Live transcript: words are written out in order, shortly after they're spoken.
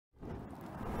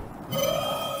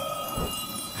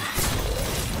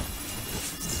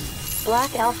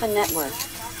Black Alpha Network.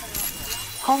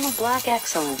 Home of Black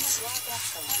excellence.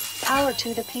 Power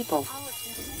to the people.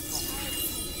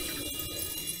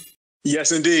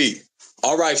 Yes, indeed.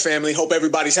 All right, family. Hope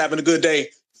everybody's having a good day.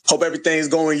 Hope everything's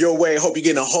going your way. Hope you're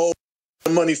getting a whole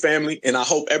money, family. And I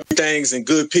hope everything's in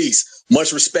good peace.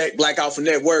 Much respect, Black Alpha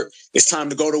Network. It's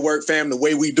time to go to work, fam, the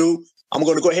way we do. I'm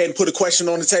going to go ahead and put a question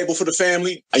on the table for the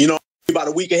family. About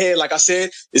a week ahead, like I said,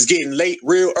 it's getting late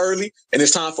real early, and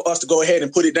it's time for us to go ahead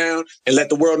and put it down and let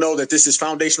the world know that this is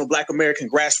foundational Black American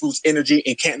grassroots energy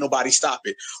and can't nobody stop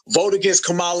it. Vote against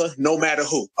Kamala no matter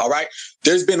who, all right?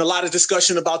 There's been a lot of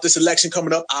discussion about this election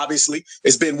coming up, obviously.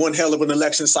 It's been one hell of an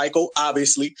election cycle,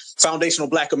 obviously. Foundational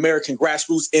Black American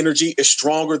grassroots energy is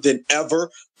stronger than ever,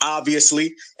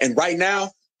 obviously. And right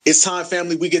now, it's time,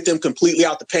 family, we get them completely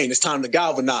out the paint. It's time to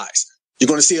galvanize. You're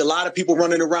going to see a lot of people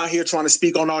running around here trying to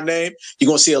speak on our name. You're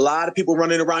going to see a lot of people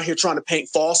running around here trying to paint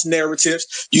false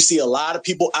narratives. You see a lot of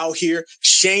people out here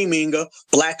shaming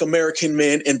Black American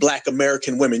men and Black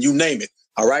American women. You name it.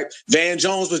 All right. Van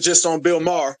Jones was just on Bill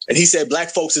Maher, and he said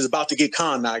Black folks is about to get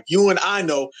conned. You and I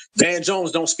know Van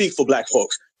Jones don't speak for Black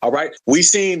folks. All right. We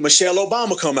seen Michelle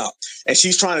Obama come out, and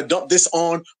she's trying to dump this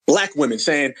on Black women,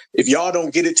 saying, if y'all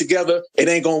don't get it together, it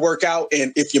ain't going to work out.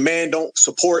 And if your man don't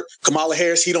support Kamala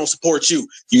Harris, he don't support you.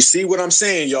 You see what I'm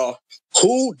saying, y'all?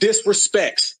 Who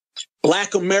disrespects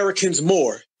Black Americans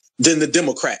more than the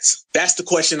Democrats? That's the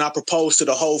question I propose to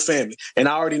the whole family. And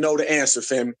I already know the answer,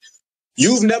 family.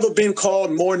 You've never been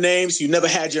called more names. You never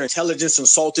had your intelligence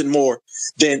insulted more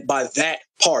than by that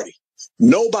party.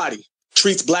 Nobody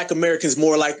treats Black Americans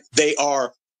more like they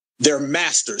are their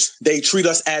masters. They treat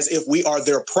us as if we are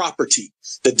their property.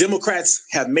 The Democrats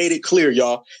have made it clear,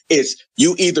 y'all. It's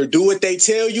you either do what they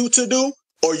tell you to do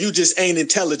or you just ain't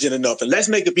intelligent enough. And let's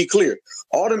make it be clear.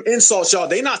 All them insults, y'all,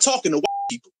 they not talking to white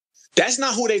people. That's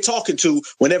not who they talking to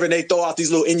whenever they throw out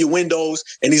these little innuendos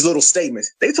and these little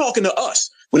statements. They talking to us.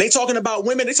 When they talking about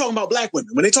women, they talking about Black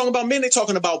women. When they talking about men, they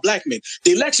talking about Black men.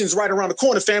 The election's right around the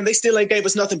corner, fam. They still ain't gave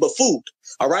us nothing but food.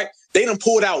 All right. They done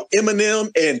pulled out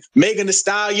Eminem and Megan Thee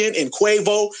Stallion and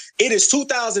Quavo. It is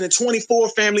 2024,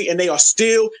 family, and they are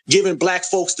still giving Black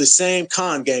folks the same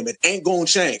con game. It ain't going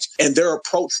to change. And their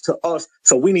approach to us.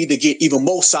 So we need to get even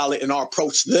more solid in our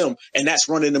approach to them. And that's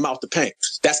running them out the paint.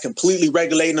 That's completely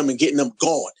regulating them and getting them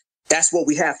going. That's what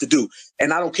we have to do.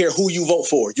 And I don't care who you vote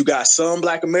for. You got some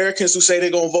Black Americans who say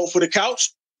they're going to vote for the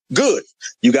couch. Good.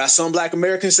 You got some Black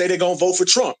Americans say they're going to vote for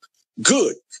Trump.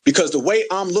 Good. Because the way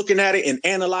I'm looking at it and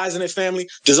analyzing it, family,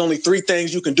 there's only three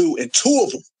things you can do. And two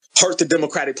of them hurt the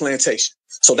Democratic plantation.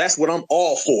 So that's what I'm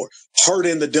all for.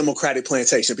 Hurting the Democratic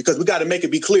plantation. Because we got to make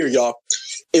it be clear, y'all.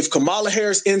 If Kamala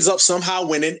Harris ends up somehow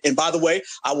winning, and by the way,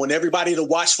 I want everybody to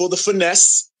watch for the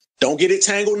finesse. Don't get it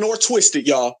tangled nor twisted,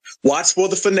 y'all. Watch for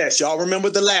the finesse. Y'all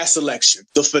remember the last election.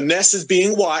 The finesse is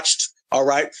being watched. All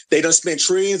right. They done spent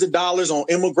trillions of dollars on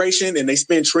immigration and they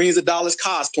spend trillions of dollars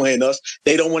cosplaying us.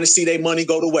 They don't want to see their money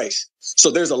go to waste.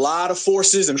 So there's a lot of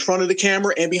forces in front of the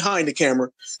camera and behind the camera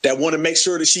that want to make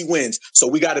sure that she wins. So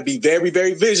we got to be very,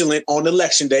 very vigilant on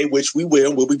election day, which we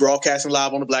will. We'll be broadcasting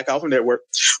live on the Black Alpha Network.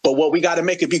 But what we got to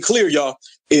make it be clear, y'all,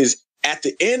 is at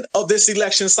the end of this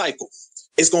election cycle,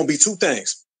 it's going to be two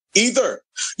things. Either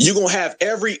you're going to have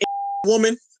every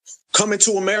woman coming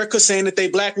to America saying that they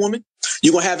Black woman.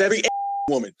 You're going to have every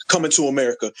woman coming to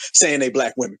America saying they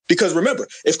Black women. Because remember,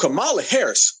 if Kamala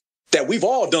Harris, that we've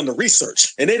all done the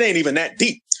research and it ain't even that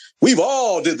deep. We've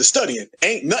all did the studying.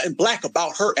 Ain't nothing Black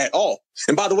about her at all.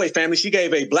 And by the way, family, she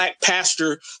gave a Black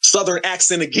pastor Southern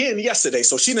accent again yesterday.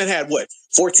 So she done had what,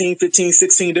 14, 15,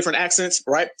 16 different accents,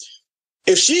 right?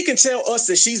 If she can tell us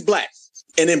that she's Black,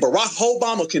 and then Barack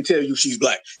Obama can tell you she's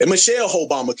Black, and Michelle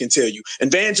Obama can tell you,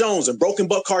 and Van Jones and Broken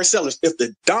Buck Car Sellers, if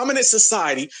the dominant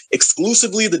society,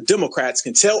 exclusively the Democrats,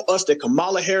 can tell us that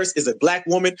Kamala Harris is a Black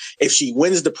woman, if she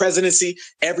wins the presidency,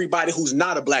 everybody who's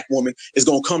not a Black woman is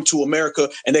going to come to America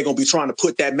and they're going to be trying to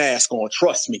put that mask on.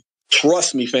 Trust me.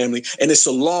 Trust me, family. And it's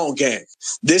a long game.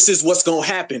 This is what's going to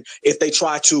happen if they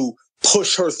try to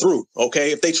push her through,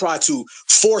 okay? If they try to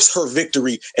force her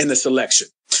victory in this election.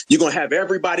 You're going to have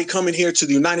everybody coming here to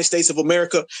the United States of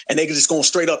America, and they're just going to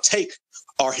straight up take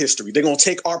our history. They're going to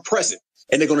take our present,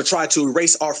 and they're going to try to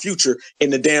erase our future in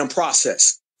the damn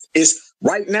process. It's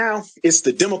right now, it's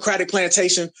the Democratic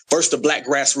plantation versus the Black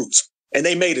grassroots. And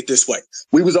they made it this way.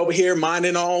 We was over here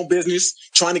minding our own business,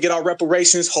 trying to get our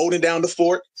reparations, holding down the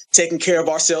fort, taking care of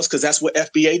ourselves, because that's what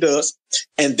FBA does.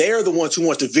 And they're the ones who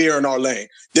want to veer in our lane.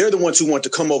 They're the ones who want to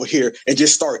come over here and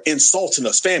just start insulting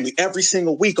us, family, every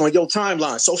single week on your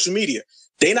timeline, social media.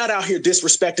 They not out here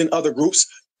disrespecting other groups.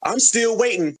 I'm still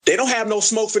waiting. They don't have no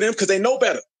smoke for them because they know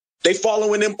better. They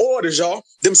following them orders, y'all,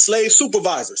 them slave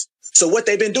supervisors. So what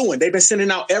they've been doing, they've been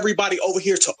sending out everybody over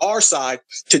here to our side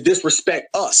to disrespect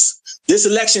us. This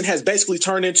election has basically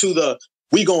turned into the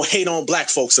we gonna hate on black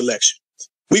folks election.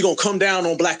 We gonna come down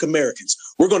on black Americans.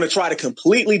 We're gonna try to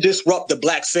completely disrupt the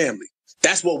black family.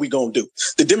 That's what we gonna do.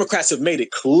 The Democrats have made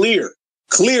it clear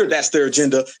that's their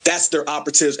agenda, that's their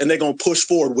operatives, and they're going to push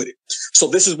forward with it. So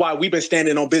this is why we've been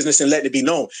standing on business and letting it be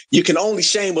known. You can only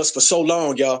shame us for so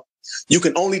long, y'all. You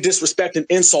can only disrespect and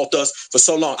insult us for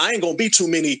so long. I ain't going to be too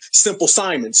many simple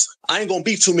Simons. I ain't going to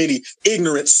be too many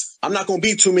ignorance. I'm not going to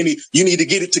be too many you need to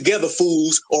get it together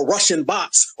fools or Russian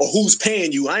bots or who's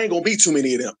paying you. I ain't going to be too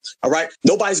many of them. All right.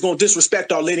 Nobody's going to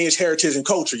disrespect our lineage, heritage, and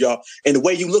culture, y'all. And the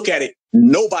way you look at it,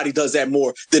 nobody does that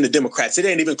more than the Democrats. It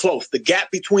ain't even close. The gap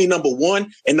between number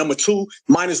one and number two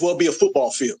might as well be a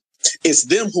football field. It's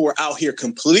them who are out here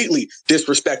completely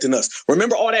disrespecting us.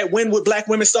 Remember all that win with black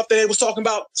women stuff that they was talking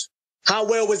about? How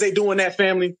well was they doing that,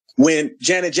 family, when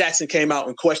Janet Jackson came out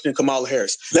and questioned Kamala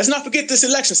Harris? Let's not forget this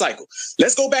election cycle.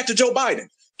 Let's go back to Joe Biden.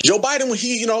 Joe Biden, when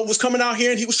he, was coming out here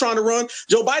and he was trying to run,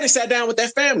 Joe Biden sat down with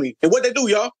that family. And what they do,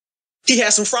 y'all? He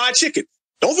had some fried chicken.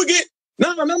 Don't forget.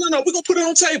 No. We're going to put it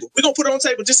on table. We're going to put it on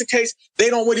table just in case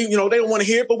they don't really, they don't want to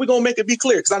hear it, but we're going to make it be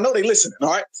clear because I know they listening. All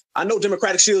right. I know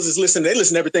Democratic Shields is listening. They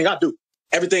listen to everything I do.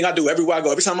 Everything I do, everywhere I go,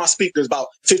 every time I speak, there's about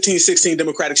 15, 16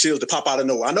 Democratic Shields that pop out of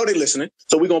nowhere. I know they're listening,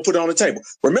 so we're going to put it on the table.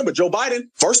 Remember, Joe Biden,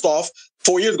 first off,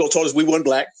 4 years ago told us we weren't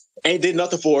black, ain't did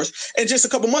nothing for us. And just a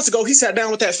couple months ago, he sat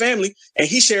down with that family and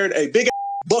he shared a big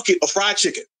bucket of fried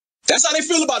chicken. That's how they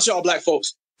feel about y'all black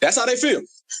folks. That's how they feel.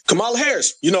 Kamala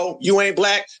Harris, you ain't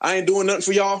black. I ain't doing nothing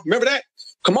for y'all. Remember that?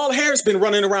 Kamala Harris been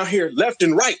running around here left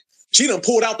and right. She done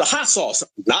pulled out the hot sauce.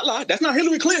 Not lie. That's not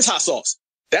Hillary Clinton's hot sauce.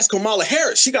 That's Kamala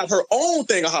Harris. She got her own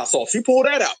thing of hot sauce. She pulled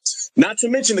that out. Not to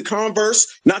mention the Converse,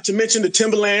 not to mention the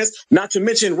Timberlands, not to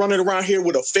mention running around here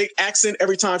with a fake accent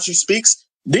every time she speaks.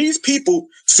 These people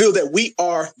feel that we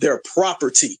are their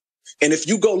property. And if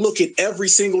you go look at every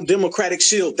single Democratic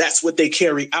Shield, that's what they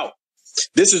carry out.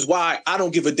 This is why I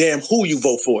don't give a damn who you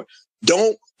vote for.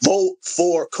 Don't vote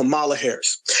for Kamala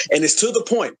Harris. And it's to the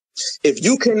point, if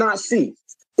you cannot see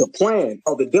the plan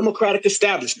of the Democratic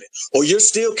establishment, or you're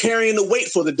still carrying the weight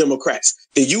for the Democrats,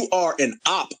 then you are an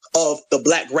op of the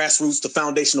black grassroots, the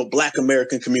foundational black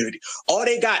American community. All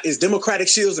they got is Democratic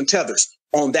shields and tethers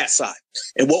on that side.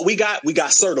 And what we got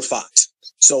certified.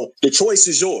 So the choice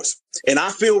is yours. And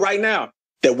I feel right now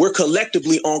that we're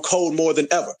collectively on code more than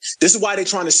ever. This is why they're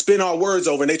trying to spin our words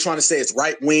over and they're trying to say it's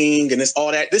right wing and it's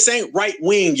all that. This ain't right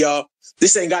wing, y'all.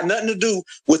 This ain't got nothing to do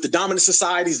with the dominant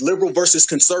society's liberal versus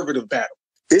conservative battle.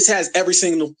 This has every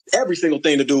single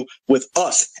thing to do with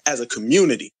us as a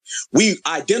community. We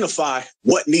identify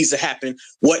what needs to happen,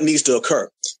 what needs to occur.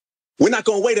 We're not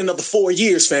going to wait another 4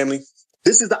 years, family.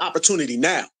 This is the opportunity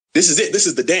now. This is it. This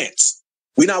is the dance.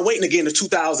 We're not waiting again to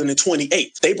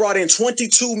 2028. They brought in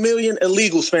 22 million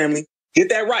illegals, family. Get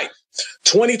that right.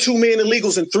 22 million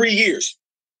illegals in 3 years.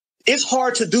 It's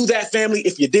hard to do that, family,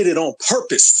 if you did it on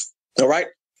purpose. All right.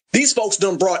 These folks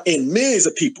done brought in millions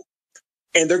of people.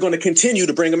 And they're going to continue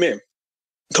to bring them in.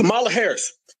 Kamala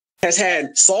Harris has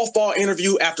had softball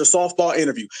interview after softball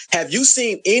interview. Have you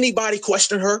seen anybody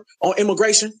question her on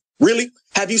immigration? Really?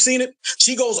 Have you seen it?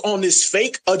 She goes on this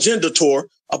fake agenda tour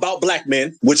about black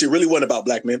men, which it really wasn't about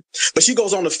black men, but she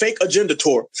goes on the fake agenda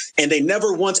tour and they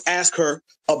never once ask her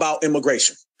about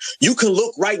immigration. You can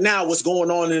look right now what's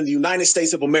going on in the United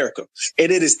States of America,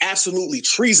 and it is absolutely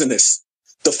treasonous.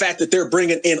 The fact that they're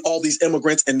bringing in all these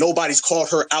immigrants and nobody's called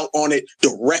her out on it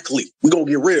directly. We're going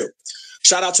to get real.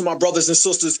 Shout out to my brothers and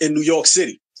sisters in New York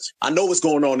City. I know what's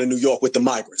going on in New York with the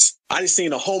migrants. I just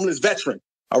seen a homeless veteran.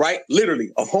 All right. Literally,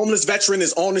 a homeless veteran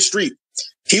is on the street.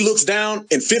 He looks down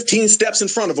and 15 steps in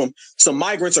front of him, some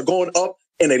migrants are going up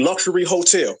in a luxury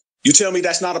hotel. You tell me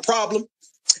that's not a problem?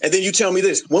 And then you tell me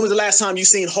this. When was the last time you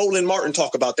seen Roland Martin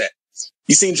talk about that?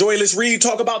 You seen Joyless Reed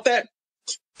talk about that?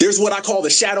 There's what I call the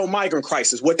shadow migrant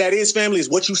crisis. What that is, family, is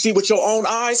what you see with your own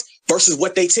eyes versus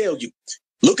what they tell you.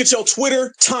 Look at your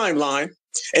Twitter timeline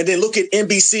and then look at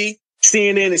NBC,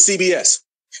 CNN, and CBS.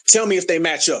 Tell me if they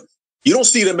match up. You don't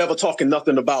see them ever talking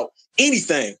nothing about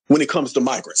anything when it comes to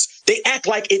migrants. They act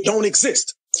like it don't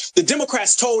exist. The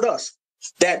Democrats told us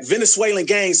that Venezuelan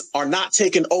gangs are not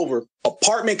taking over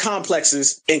apartment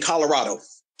complexes in Colorado.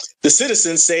 The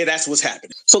citizens say that's what's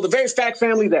happening. So the very fact,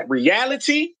 family, that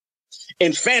reality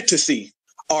and fantasy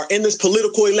are in this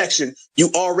political election, you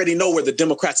already know where the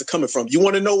Democrats are coming from. You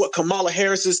want to know what Kamala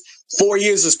Harris's 4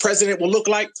 years as president will look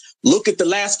like? Look at the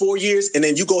last 4 years, and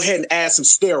then you go ahead and add some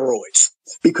steroids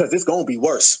because it's going to be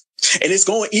worse. And it's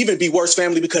going to even be worse,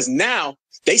 family, because now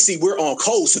they see we're on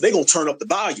code, so they're going to turn up the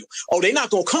volume. Oh, they're not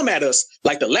going to come at us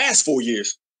like the last 4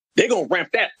 years. They're going to ramp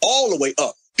that all the way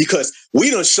up because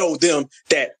we done showed them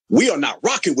that we are not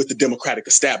rocking with the Democratic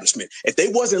establishment. If they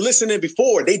wasn't listening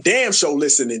before, they damn sure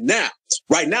listening now.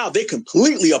 Right now, they're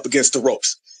completely up against the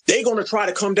ropes. They're going to try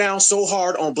to come down so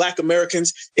hard on Black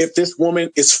Americans if this woman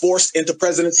is forced into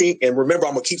presidency. And remember,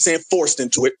 I'm going to keep saying forced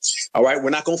into it. All right. We're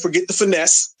not going to forget the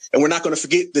finesse. And we're not going to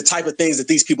forget the type of things that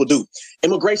these people do.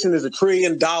 Immigration is $1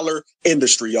 trillion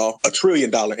industry, y'all, $1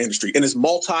 trillion industry, and it's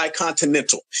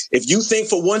multi-continental. If you think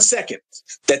for 1 second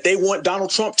that they want Donald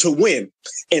Trump to win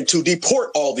and to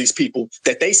deport all these people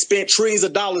that they spent trillions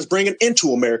of dollars bringing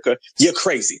into America, you're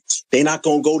crazy. They're not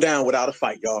going to go down without a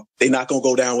fight, y'all. They're not going to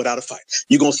go down without a fight.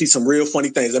 You're going to see some real funny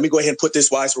things. Let me go ahead and put this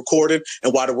while it's recorded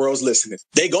and while the world's listening.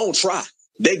 They going to try.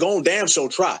 They going to damn sure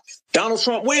try. Donald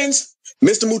Trump wins.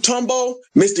 Mr. Mutombo,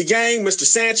 Mr. Yang, Mr.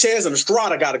 Sanchez, and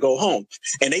Estrada got to go home.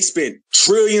 And they spent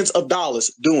trillions of dollars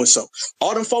doing so.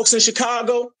 All them folks in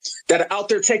Chicago that are out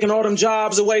there taking all them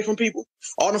jobs away from people.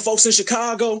 All them folks in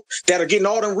Chicago that are getting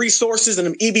all them resources and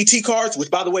them EBT cards,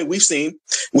 which, by the way, we've seen,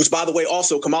 which, by the way,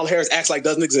 also Kamala Harris acts like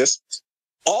doesn't exist.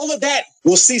 All of that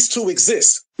will cease to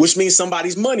exist, which means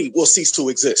somebody's money will cease to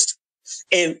exist.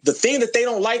 And the thing that they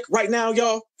don't like right now,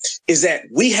 y'all, is that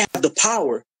we have the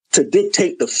power to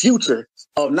dictate the future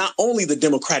of not only the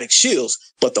Democratic shills,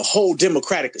 but the whole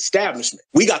Democratic establishment.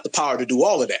 We got the power to do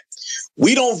all of that.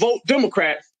 We don't vote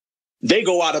Democrat. They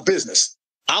go out of business.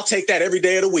 I'll take that every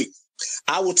day of the week.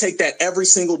 I will take that every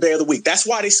single day of the week. That's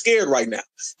why they're scared right now.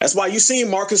 That's why you see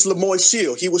Marcus Lemoy's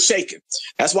shield. He was shaking.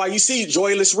 That's why you see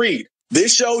Joyless Reed.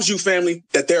 This shows you, family,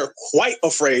 that they're quite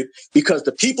afraid because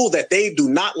the people that they do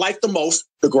not like the most,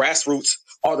 the grassroots,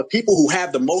 are the people who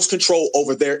have the most control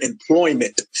over their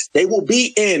employment. They will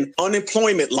be in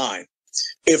unemployment line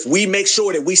if we make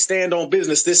sure that we stand on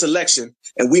business this election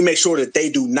and we make sure that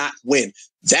they do not win.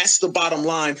 That's the bottom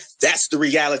line. That's the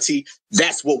reality.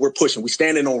 That's what we're pushing. We're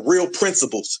standing on real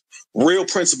principles,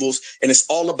 and it's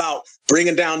all about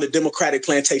bringing down the Democratic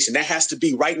plantation. That has to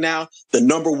be right now the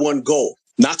 #1 goal.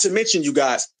 Not to mention, you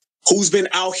guys, who's been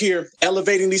out here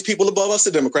elevating these people above us,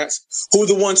 the Democrats, who are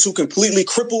the ones who completely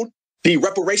crippled the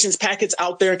reparations packets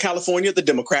out there in California, the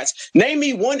Democrats. Name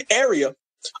me one area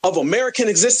of American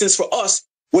existence for us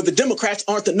where the Democrats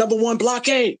aren't the #1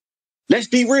 blockade. Let's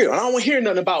be real. I don't want to hear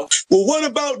nothing about, well, what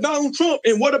about Donald Trump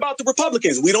and what about the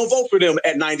Republicans? We don't vote for them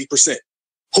at 90%.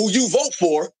 Who you vote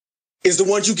for is the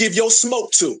ones you give your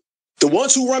smoke to. The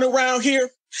ones who run around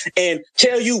here and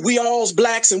tell you we all's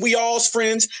blacks and we all's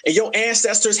friends and your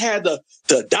ancestors had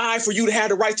to die for you to have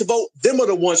the right to vote. Them are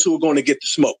the ones who are going to get the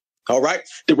smoke. All right.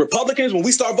 The Republicans, when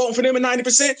we start voting for them at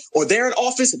 90% or they're in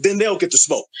office, then they'll get the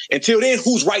smoke. Until then,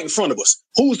 who's right in front of us?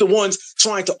 Who's the ones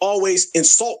trying to always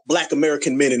insult Black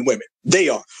American men and women? They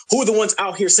are. Who are the ones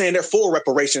out here saying they're for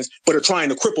reparations, but are trying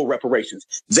to cripple reparations?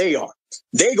 They are.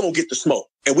 They gonna get the smoke.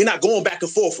 And we're not going back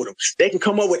and forth with them. They can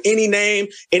come up with any name,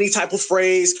 any type of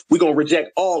phrase. We're going to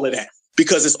reject all of that.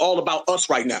 Because it's all about us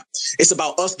right now. It's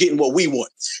about us getting what we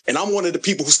want. And I'm one of the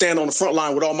people who stand on the front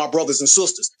line with all my brothers and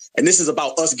sisters. And this is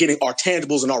about us getting our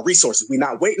tangibles and our resources. We're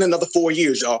not waiting another 4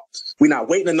 years, y'all. We're not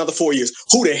waiting another 4 years.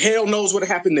 Who the hell knows what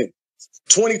happened then?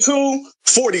 22,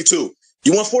 42.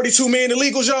 You want 42 million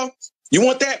illegals, y'all? You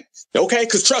want that? Okay,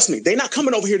 because trust me, they're not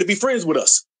coming over here to be friends with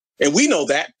us. And we know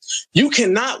that. You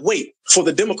cannot wait for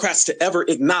the Democrats to ever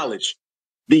acknowledge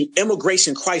the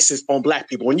immigration crisis on Black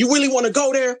people. When you really want to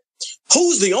go there,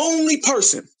 who's the only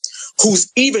person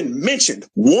who's even mentioned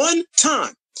one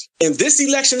time in this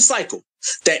election cycle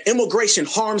that immigration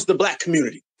harms the Black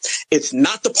community? It's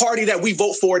not the party that we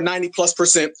vote for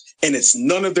 90+%, and it's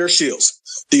none of their shills.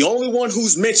 The only one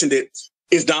who's mentioned it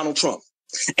is Donald Trump.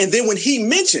 And then when he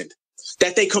mentioned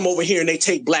that they come over here and they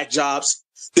take Black jobs,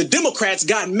 the Democrats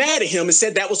got mad at him and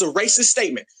said that was a racist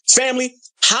statement. Family,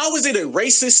 how is it a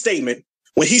racist statement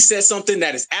when he says something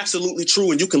that is absolutely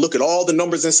true and you can look at all the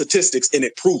numbers and statistics and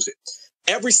it proves it?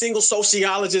 Every single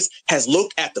sociologist has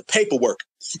looked at the paperwork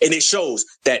and it shows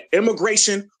that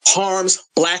immigration harms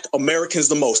Black Americans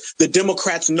the most. The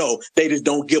Democrats know, they just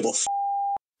don't give a f.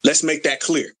 Let's make that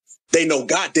clear. They know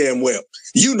goddamn well.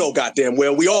 You know goddamn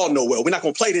well. We all know well. We're not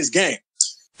going to play this game.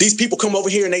 These people come over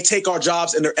here and they take our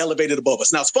jobs and they're elevated above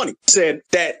us. Now, it's funny. He said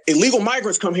that illegal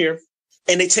migrants come here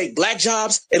and they take Black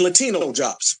jobs and Latino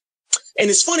jobs.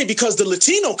 And it's funny because the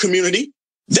Latino community,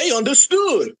 they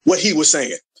understood what he was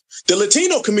saying. The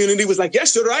Latino community was like,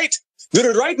 yes, you're right.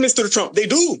 You're right, Mr. Trump. They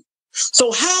do.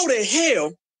 So how the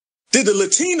hell did the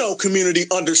Latino community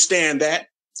understand that,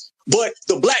 but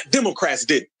the Black Democrats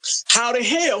didn't? How the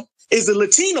hell is the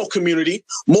Latino community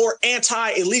more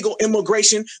anti-illegal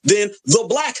immigration than the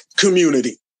Black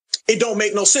community? It don't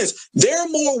make no sense. They're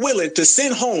more willing to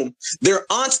send home their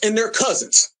aunts and their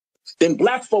cousins than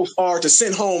black folks are to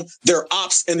send home their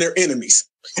ops and their enemies.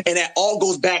 And that all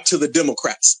goes back to the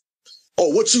Democrats. Oh,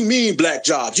 what you mean black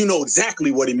jobs? You know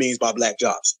exactly what he means by black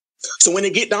jobs. So when they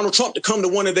get Donald Trump to come to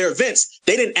one of their events,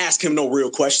 they didn't ask him no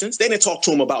real questions. They didn't talk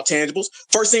to him about tangibles.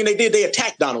 First thing they did, they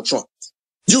attacked Donald Trump.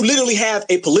 You literally have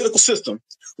a political system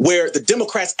where the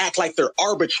Democrats act like they're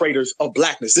arbitrators of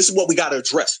blackness. This is what we got to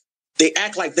address. They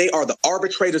act like they are the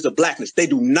arbitrators of blackness. They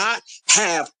do not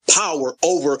have power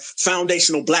over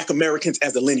foundational black Americans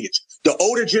as a lineage. The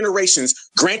older generations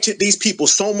granted these people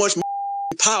so much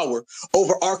power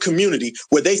over our community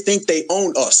where they think they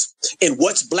own us. And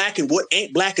what's black and what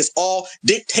ain't black is all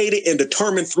dictated and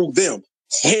determined through them.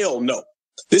 Hell no.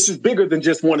 This is bigger than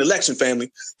just one election,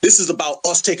 family. This is about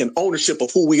us taking ownership of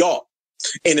who we are.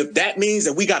 And if that means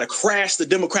that we got to crash the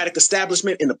Democratic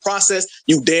establishment in the process,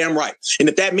 you damn right. And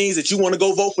if that means that you want to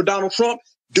go vote for Donald Trump,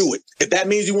 do it. If that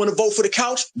means you want to vote for the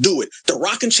couch, do it. The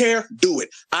rocking chair, do it.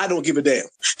 I don't give a damn.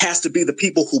 Has to be the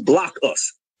people who block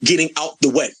us getting out the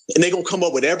way. And they're going to come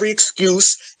up with every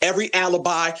excuse, every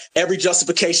alibi, every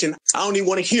justification. I don't even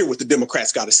want to hear what the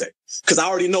Democrats got to say because I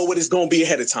already know what it's going to be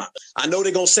ahead of time. I know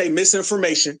they're going to say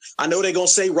misinformation. I know they're going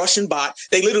to say Russian bot.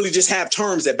 They literally just have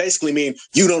terms that basically mean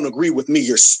you don't agree with me,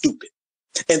 you're stupid.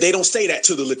 And they don't say that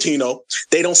to the Latino.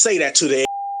 They don't say that to the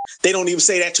They don't even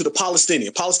say that to the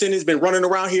Palestinian. Palestinians been running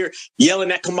around here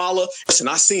yelling at Kamala. Listen,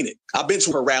 I seen it. I've been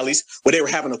to her rallies where they were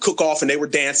having a cook-off and they were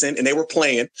dancing and they were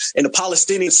playing. And the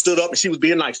Palestinians stood up and she was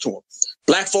being nice to them.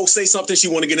 Black folks say something, she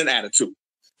want to get an attitude.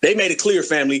 They made it clear,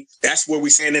 family. That's where we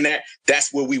standing at.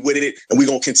 That's where we with it. And we're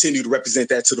going to continue to represent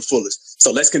that to the fullest.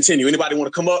 So let's continue. Anybody want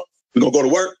to come up? We're going to go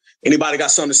to work. Anybody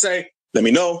got something to say? Let me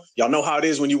know. Y'all know how it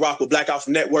is when you rock with Black Alpha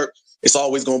Network. It's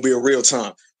always going to be a real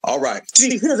time. All right.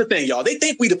 See, here's the thing, y'all. They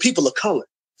think we the people of color.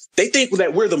 They think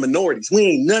that we're the minorities. We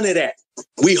ain't none of that.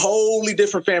 We wholly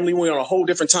different family. We're on a whole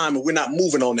different time and we're not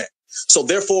moving on that. So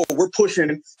therefore, we're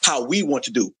pushing how we want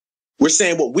to do. We're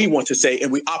saying what we want to say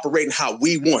and we operating how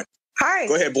we want. Hi.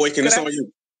 Go ahead, Boykin. It's on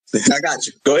you. I got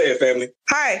you. Go ahead, family.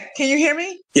 Hi. Can you hear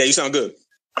me? Yeah, you sound good.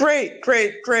 Great.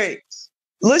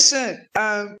 Listen,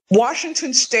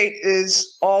 Washington State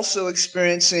is also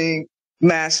experiencing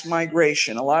mass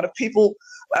migration. A lot of people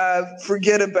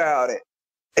forget about it.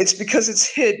 It's because it's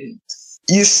hidden.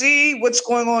 You see what's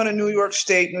going on in New York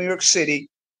State, New York City,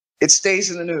 it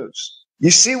stays in the news.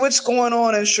 You see what's going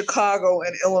on in Chicago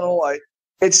and Illinois,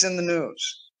 it's in the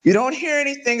news. You don't hear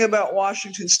anything about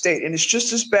Washington State, and it's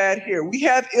just as bad here. We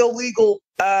have illegal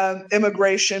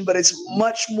immigration, but it's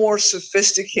much more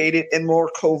sophisticated and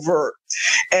more covert.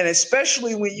 And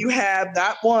especially when you have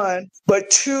not one, but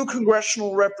two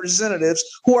congressional representatives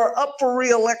who are up for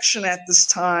re-election at this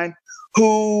time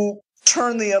who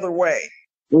turn the other way.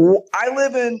 I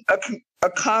live in a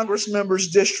Congress member's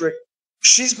district.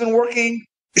 She's been working.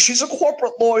 She's a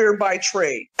corporate lawyer by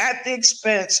trade at the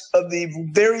expense of the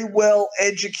very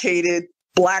well-educated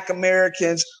Black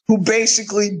Americans who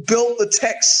basically built the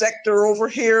tech sector over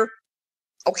here.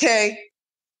 Okay.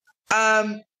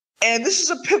 And this is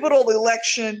a pivotal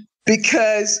election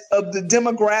because of the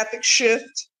demographic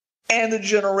shift and the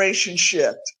generation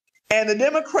shift. And the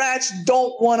Democrats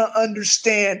don't want to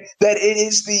understand that it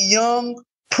is the young,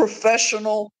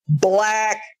 professional,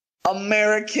 Black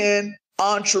American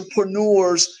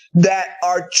entrepreneurs that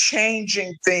are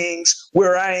changing things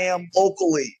where I am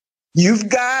locally. You've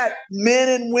got men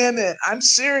and women. I'm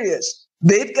serious.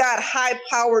 They've got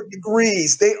high-powered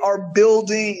degrees. They are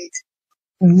building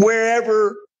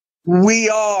wherever we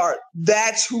are.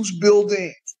 That's who's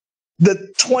building.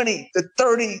 The 20, the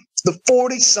 30, the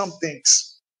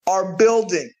 40-somethings are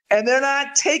building. And they're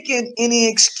not taking any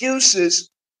excuses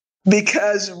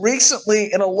because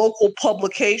recently in a local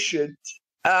publication,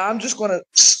 I'm just going to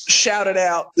shout it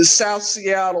out, the South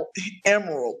Seattle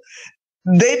Emerald.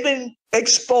 They've been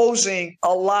exposing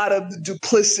a lot of the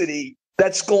duplicity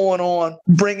that's going on,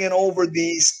 bringing over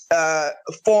these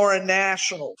foreign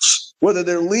nationals, whether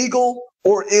they're legal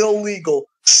or illegal,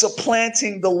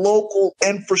 supplanting the local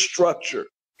infrastructure.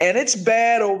 And it's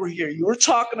bad over here. You were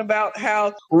talking about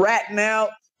how ratting out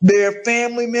their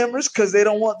family members because they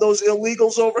don't want those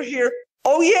illegals over here.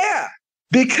 Oh, yeah.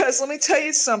 Because let me tell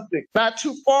you something, not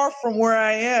too far from where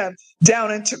I am,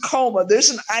 down in Tacoma, there's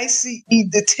an ICE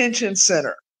detention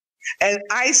center. And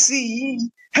ICE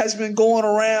has been going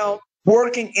around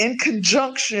working in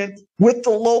conjunction with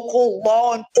the local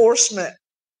law enforcement.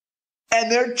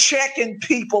 And they're checking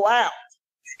people out.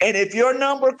 And if your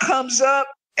number comes up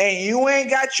and you ain't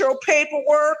got your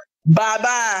paperwork,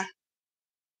 bye-bye.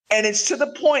 And it's to the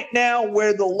point now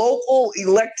where the local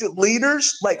elected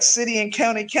leaders, like city and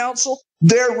county council,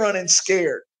 they're running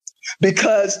scared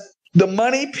because the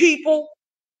money people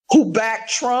who back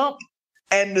Trump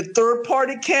And the third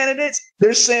party candidates,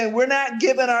 they're saying we're not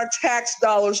giving our tax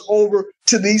dollars over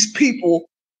to these people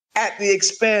at the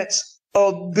expense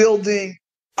of building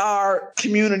our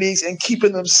communities and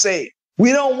keeping them safe.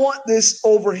 We don't want this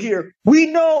over here. We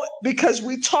know because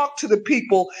we talk to the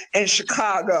people in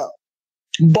Chicago,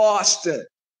 Boston,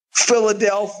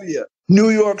 Philadelphia, New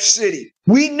York City.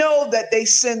 We know that they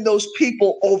send those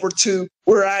people over to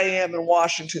where I am in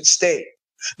Washington State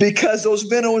because those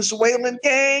Venezuelan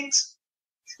gangs,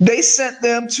 they sent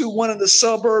them to one of the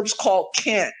suburbs called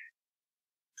Kent,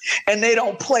 and they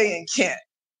don't play in Kent.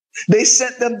 They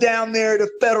sent them down there to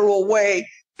Federal Way,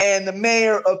 and the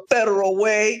mayor of Federal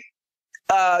Way,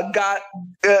 God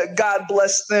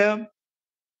bless them,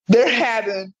 they're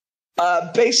having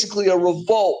basically a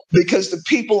revolt because the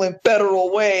people in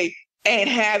Federal Way ain't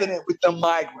having it with the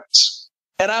migrants.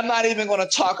 And I'm not even going to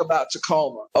talk about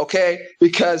Tacoma, okay?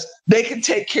 Because they can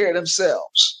take care of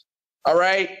themselves, all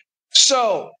right?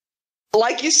 So,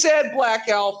 like you said, Black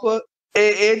Alpha,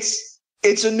 it's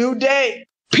a new day.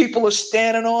 People are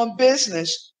standing on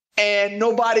business, and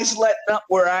nobody's letting up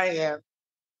where I am.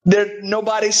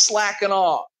 Nobody's slacking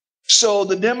off. So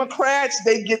the Democrats,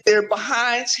 they get their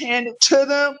behinds handed to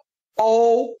them.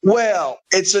 Oh, well,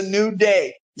 it's a new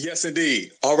day. Yes,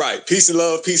 indeed. All right. Peace and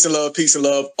love, peace and love, peace and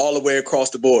love all the way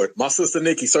across the board. My sister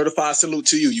Nikki, certified salute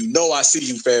to you. You know I see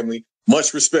you, family.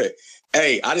 Much respect.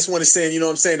 Hey, I just want to send,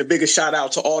 the biggest shout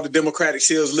out to all the Democratic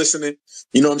seals listening.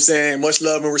 You know what I'm saying? Much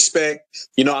love and respect.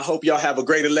 I hope y'all have a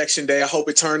great election day. I hope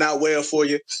it turned out well for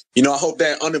you. I hope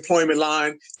that unemployment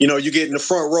line, you get in the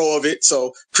front row of it.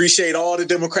 So appreciate all the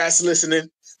Democrats listening.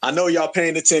 I know y'all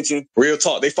paying attention. Real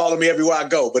talk. They follow me everywhere I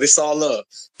go, but it's all love.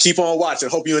 Keep on watching.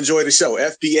 Hope you enjoy the show.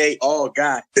 FBA all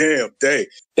goddamn day.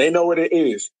 They know what it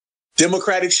is.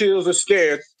 Democratic shields are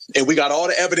scared, and we got all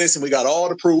the evidence and we got all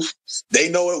the proof. They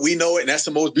know it. We know it. And that's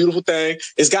the most beautiful thing.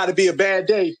 It's got to be a bad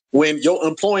day when your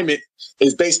employment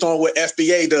is based on what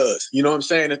FBA does. You know what I'm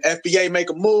saying? If FBA make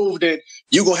a move, then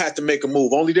you're going to have to make a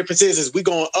move. Only difference is we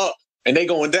going up and they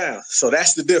going down. So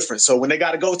that's the difference. So when they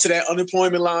got to go to that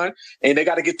unemployment line and they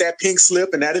got to get that pink slip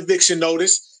and that eviction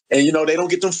notice, and, they don't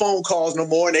get them phone calls no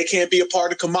more, and they can't be a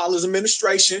part of Kamala's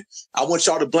administration, I want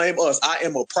y'all to blame us. I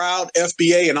am a proud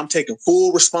FBA, and I'm taking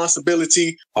full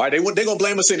responsibility. All right, they're going to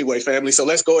blame us anyway, family. So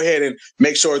let's go ahead and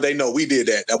make sure they know we did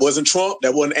that. That wasn't Trump.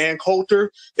 That wasn't Ann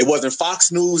Coulter. It wasn't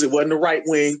Fox News. It wasn't the right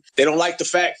wing. They don't like the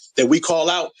fact that we call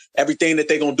out everything that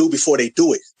they're going to do before they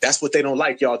do it. That's what they don't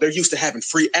like, y'all. They're used to having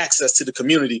free access to the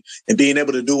community and being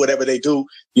able to do whatever they do,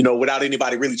 without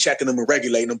anybody really checking them and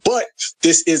regulating them. But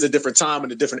this is a different time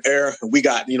and a different era. And we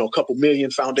got, a couple million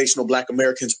foundational Black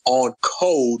Americans on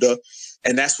code.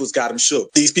 And that's what's got them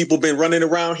shook. These people been running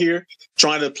around here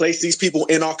trying to place these people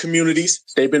in our communities.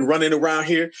 They've been running around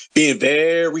here being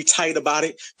very tight about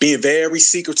it, being very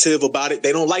secretive about it.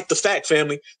 They don't like the fact,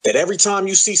 family, that every time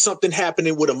you see something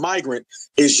happening with a migrant,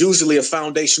 it's usually a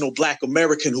foundational Black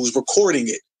American who's recording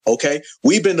it. OK,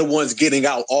 we've been the ones getting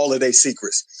out all of their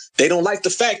secrets. They don't like the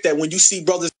fact that when you see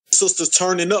brothers and sisters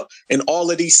turning up in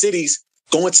all of these cities,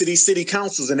 going to these city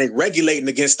councils and they regulating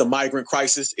against the migrant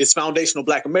crisis, it's foundational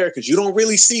Black Americans. You don't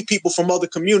really see people from other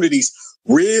communities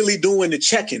really doing the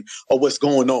checking of what's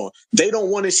going on. They don't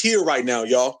want us here right now,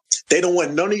 y'all. They don't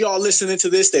want none of y'all listening to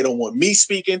this. They don't want me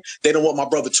speaking. They don't want my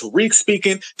brother Tariq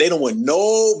speaking. They don't want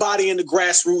nobody in the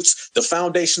grassroots, the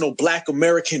foundational Black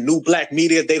American, new Black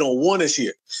media. They don't want us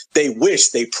here. They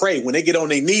wish, they pray when they get on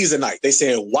their knees at night. They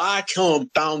say, why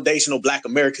come foundational Black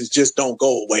Americans just don't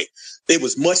go away? It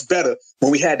was much better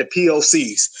when we had the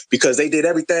POCs because they did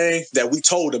everything that we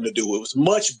told them to do. It was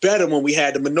much better when we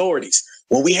had the minorities.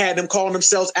 When we had them calling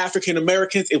themselves African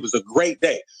Americans, it was a great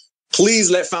day.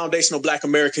 Please let foundational Black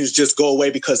Americans just go away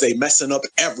because they messing up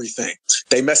everything.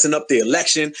 They messing up the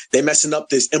election. They messing up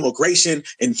this immigration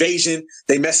invasion.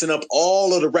 They messing up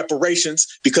all of the reparations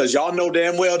because y'all know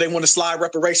damn well they want to slide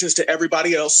reparations to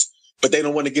everybody else, but they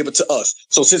don't want to give it to us.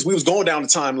 So since we was going down the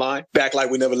timeline, back like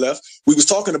we never left, we was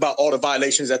talking about all the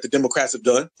violations that the Democrats have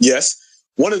done. Yes.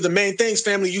 One of the main things,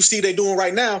 family, you see they doing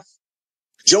right now,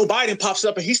 Joe Biden pops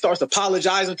up and he starts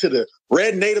apologizing to the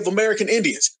red Native American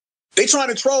Indians. They trying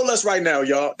to troll us right now,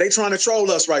 y'all. They trying to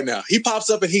troll us right now. He pops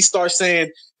up and he starts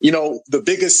saying, the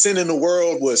biggest sin in the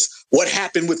world was what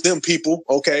happened with them people.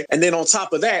 OK. And then on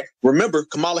top of that, remember,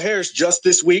 Kamala Harris just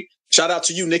this week, shout out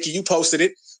to you, Nikki, you posted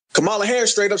it. Kamala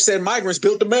Harris straight up said migrants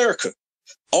built America.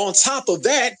 On top of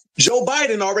that, Joe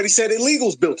Biden already said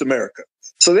illegals built America.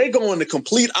 So they go in the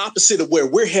complete opposite of where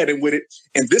we're heading with it.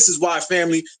 And this is why,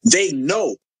 family, they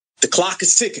know The clock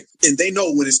is ticking, and they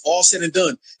know when it's all said and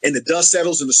done and the dust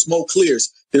settles and the smoke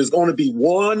clears, there's going to be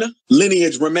one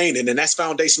lineage remaining, and that's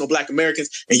foundational Black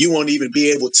Americans, and you won't even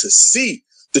be able to see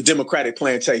the Democratic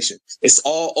plantation. It's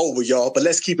all over, y'all, but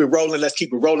let's keep it rolling. Let's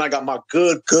keep it rolling. I got my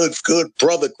good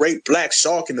brother, Great Black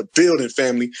Shark in the building,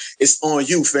 family. It's on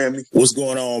you, family. What's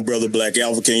going on, brother Black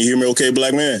Alpha? Can you hear me okay,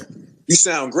 Black man? You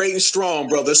sound great and strong,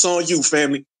 brother. It's on you,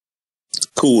 family.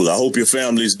 Cool. I hope your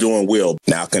family's doing well.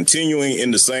 Now, continuing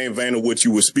in the same vein of what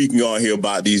you were speaking on here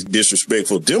about these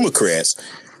disrespectful Democrats,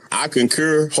 I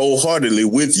concur wholeheartedly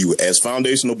with you. As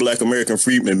foundational Black American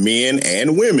freedmen, men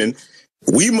and women,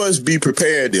 we must be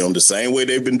prepared them the same way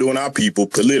they've been doing our people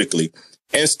politically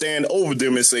and stand over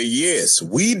them and say, yes,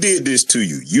 we did this to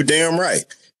you. You damn right.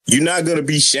 You're not going to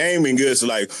be shaming us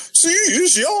like, see,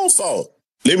 it's your fault.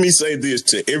 Let me say this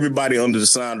to everybody under the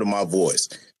sound of my voice.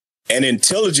 And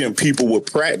intelligent people will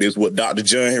practice what Dr.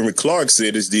 John Henry Clark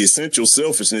said is the essential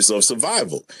selfishness of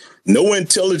survival. No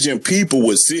intelligent people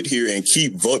would sit here and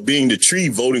keep being the tree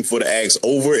voting for the axe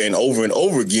over and over and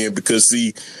over again, because,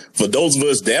 see, for those of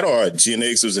us that are Gen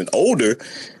Xers and older,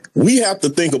 we have to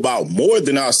think about more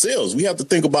than ourselves. We have to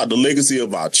think about the legacy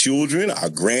of our children, our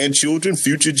grandchildren,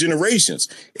 future generations.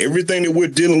 Everything that we're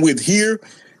dealing with here,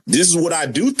 this is what I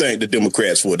do thank the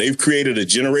Democrats for. They've created a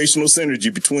generational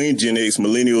synergy between Gen X,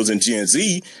 millennials, and Gen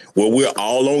Z, where we're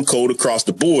all on code across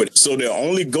the board. So their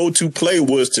only go-to play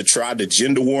was to try the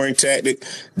gender warring tactic.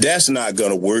 That's not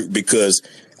going to work, because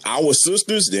our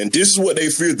sisters, and this is what they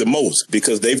feared the most,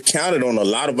 because they've counted on a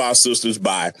lot of our sisters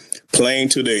by playing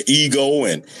to their ego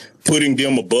and putting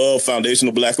them above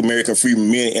foundational Black American freedom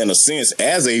men, in a sense,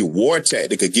 as a war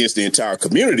tactic against the entire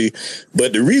community.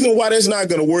 But the reason why that's not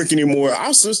going to work anymore,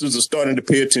 our sisters are starting to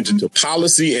pay attention to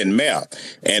policy and math.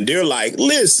 And they're like,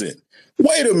 listen,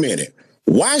 wait a minute.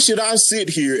 Why should I sit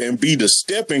here and be the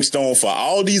stepping stone for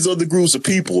all these other groups of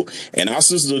people? And our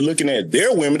sisters are looking at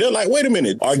their women. They're like, wait a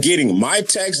minute, are getting my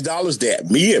tax dollars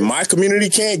that me and my community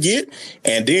can't get?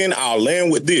 And then I'll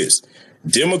land with this.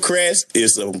 Democrats,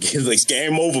 it's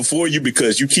game over for you,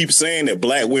 because you keep saying that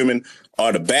Black women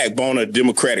are the backbone of the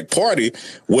Democratic Party.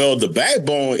 Well, the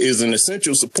backbone is an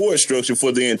essential support structure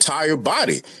for the entire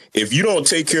body. If you don't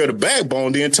take care of the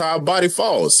backbone, the entire body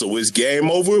falls. So it's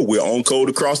game over. We're on code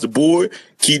across the board.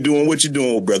 Keep doing what you're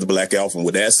doing, brother Black Alpha. And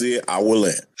with that said, I will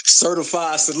end.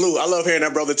 Certified salute. I love hearing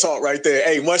that brother talk right there.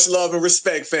 Hey, much love and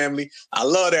respect, family. I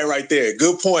love that right there.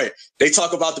 Good point. They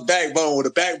talk about the backbone. Well, the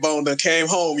backbone done came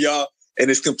home, y'all, and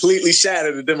it's completely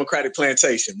shattered the Democratic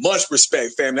plantation. Much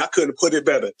respect, family. I couldn't put it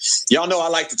better. Y'all know I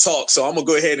like to talk, so I'm going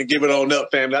to go ahead and give it on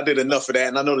up, family. I did enough of that,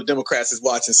 and I know the Democrats is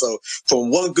watching. So from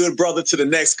one good brother to the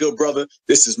next good brother,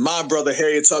 this is my brother,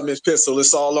 Harriet Tubman's Pistol.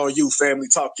 It's all on you, family.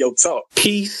 Talk your talk.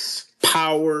 Peace,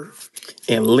 power,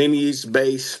 and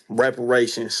lineage-based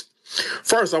reparations.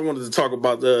 First, I wanted to talk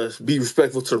about be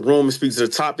respectful to the room and speak to the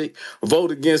topic.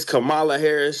 Vote against Kamala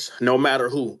Harris, no matter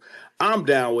who. I'm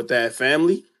down with that,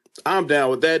 family. I'm down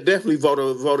with that. Definitely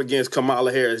vote against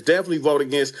Kamala Harris. Definitely vote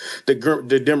against the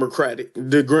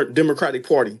Democratic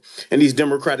Party and these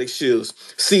Democratic shills.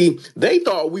 See, they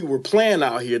thought we were playing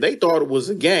out here. They thought it was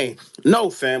a game. No,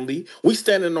 family. We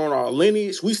standing on our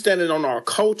lineage. We standing on our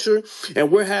culture,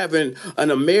 and we're having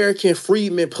an American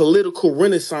freedman political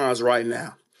renaissance right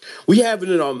now. We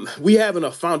having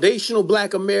a foundational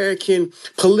Black American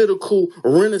political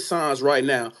renaissance right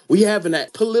now. We having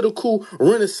that political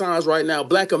renaissance right now.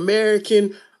 Black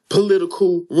American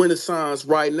political renaissance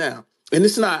right now. And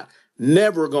it's not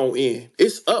never gonna end.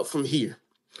 It's up from here.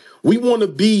 We want to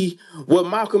be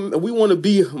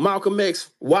Malcolm X's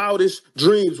wildest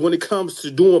dreams when it comes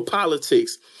to doing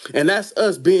politics. And that's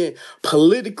us being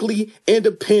politically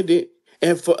independent,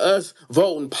 and for us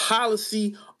voting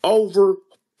policy over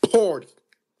party.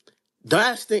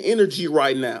 That's the energy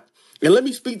right now. And let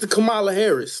me speak to Kamala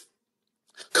Harris.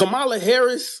 Kamala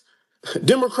Harris,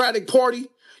 Democratic Party,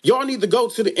 y'all need to go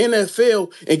to the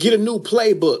NFL and get a new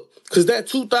playbook, because that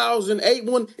 2008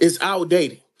 one is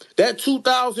outdated. That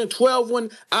 2012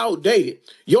 one, outdated.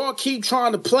 Y'all keep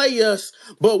trying to play us,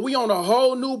 but we on a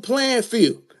whole new playing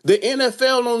field. The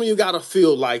NFL don't even got a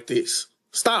field like this.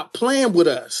 Stop playing with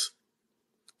us.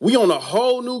 We on a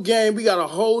whole new game. We got a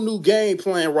whole new game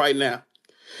plan right now.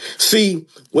 See,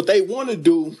 what they want to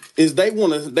do is they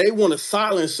want to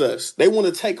silence us. They want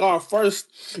to take our First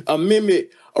Amendment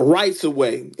rights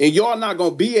away. And y'all not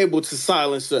going to be able to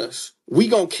silence us. We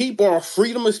going to keep our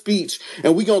freedom of speech,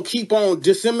 and we going to keep on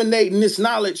disseminating this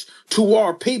knowledge to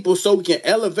our people so we can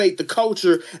elevate the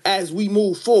culture as we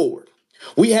move forward.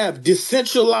 We have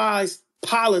decentralized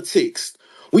politics.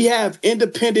 We have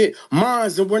independent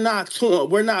minds, and we're not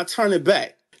turning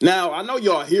back. Now, I know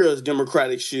y'all hear us,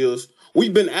 Democratic shills.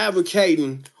 We've been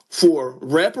advocating for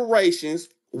reparations.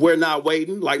 We're not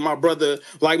waiting. Like my brother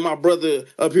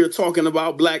up here talking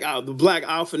about the Black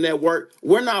Alpha Network.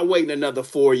 We're not waiting another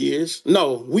 4 years.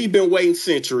 No, we've been waiting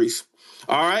centuries.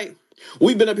 All right.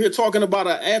 We've been up here talking about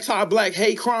an anti-black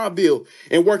hate crime bill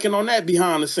and working on that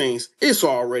behind the scenes. It's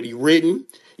already written.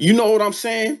 You know what I'm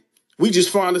saying? We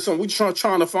just finding something. We trying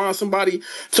to find somebody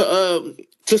to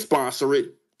sponsor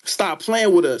it. Stop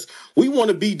playing with us. We want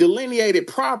to be delineated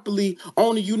properly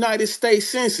on the United States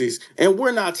Census, and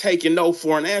we're not taking no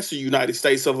for an answer, United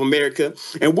States of America,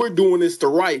 and we're doing this the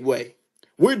right way.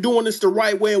 We're doing this the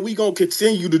right way, and we're going to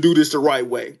continue to do this the right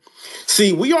way.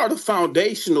 See, we are the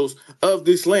foundationals of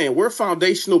this land. We're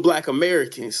foundational Black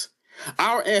Americans.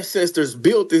 Our ancestors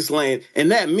built this land,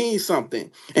 and that means something.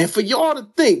 And for y'all to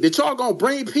think that y'all gonna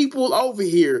bring people over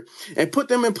here and put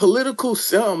them in political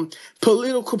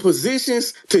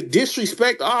positions to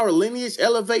disrespect our lineage,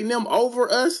 elevating them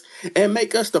over us, and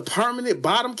make us the permanent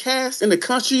bottom caste in the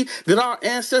country that our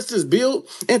ancestors built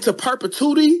into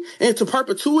perpetuity,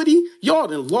 y'all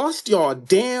done lost y'all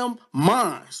damn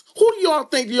minds. Who do y'all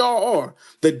think y'all are?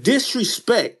 The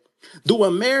disrespect. The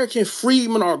American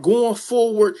freedmen are going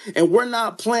forward, and we're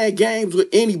not playing games with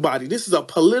anybody. This is a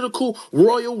political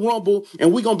Royal Rumble,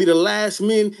 and we're going to be the last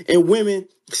men and women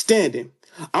standing.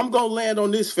 I'm going to land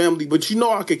on this, family, but you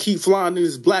know I could keep flying in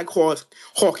this Black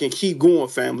Hawk and keep going,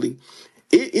 family.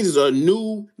 It is a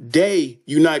new day,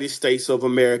 United States of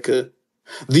America.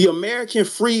 The American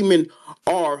freedmen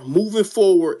are moving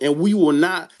forward, and we will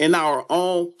not in our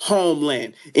own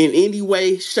homeland in any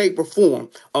way, shape, or form.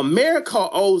 America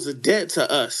owes a debt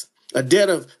to us, a debt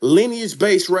of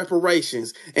lineage-based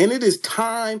reparations, and it is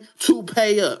time to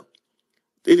pay up.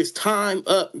 It is time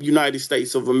up, United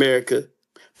States of America.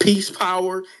 Peace,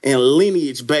 power, and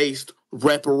lineage-based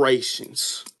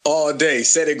reparations. All day.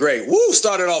 Said it great. Woo,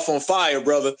 started off on fire,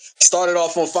 brother. Started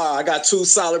off on fire. I got two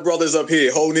solid brothers up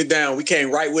here holding it down. We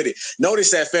came right with it. Notice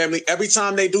that, family. Every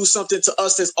time they do something to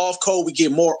us that's off code, we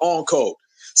get more on code.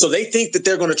 So they think that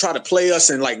they're going to try to play us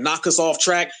and like knock us off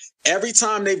track. Every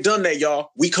time they've done that,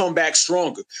 y'all, we come back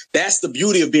stronger. That's the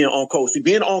beauty of being on code. See,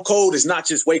 being on code is not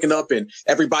just waking up and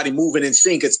everybody moving in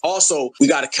sync. It's also, we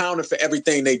got to counter for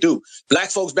everything they do. Black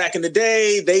folks back in the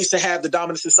day, they used to have the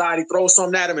dominant society throw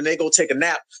something at them and they go take a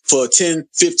nap for 10,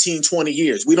 15, 20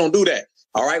 years. We don't do that.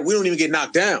 All right. We don't even get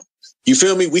knocked down. You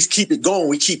feel me? We keep it going.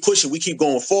 We keep pushing. We keep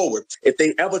going forward. If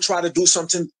they ever try to do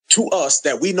something to us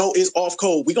that we know is off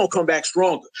code, we're going to come back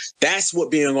stronger. That's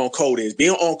what being on code is.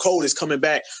 Being on code is coming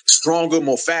back stronger,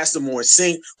 more faster, more in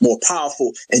sync, more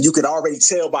powerful. And you could already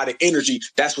tell by the energy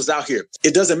that's what's out here.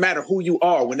 It doesn't matter who you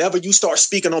are. Whenever you start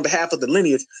speaking on behalf of the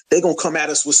lineage, they're going to come at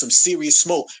us with some serious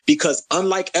smoke, because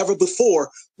unlike ever before,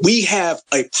 we have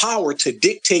a power to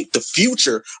dictate the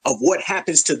future of what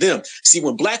happens to them. See,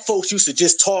 when Black folks used to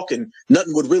just talk and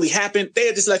nothing would really happen,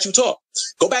 they'd just let you talk.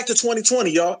 Go back to 2020,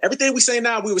 y'all. Everything we say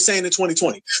now, we were saying in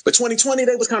 2020. But 2020,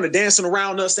 they was kind of dancing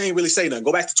around us. They ain't really say nothing.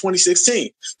 Go back to 2016.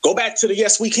 Go back to the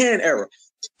Yes We Can era.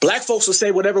 Black folks would say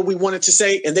whatever we wanted to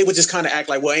say, and they would just kind of act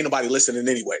like, well, ain't nobody listening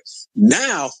anyway.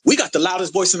 Now we got the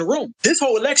loudest voice in the room. This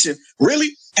whole election really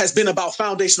has been about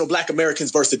foundational Black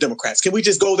Americans versus the Democrats. Can we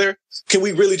just go there? Can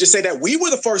we really just say that? We were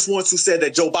the first ones who said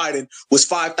that Joe Biden was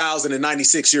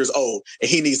 5,096 years old and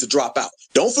he needs to drop out.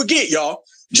 Don't forget, y'all,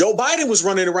 Joe Biden was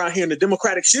running around here and the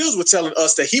Democratic shields were telling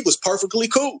us that he was perfectly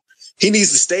cool. He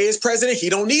needs to stay as president. He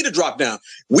don't need to drop down.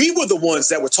 We were the ones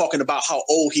that were talking about how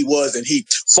old he was, and he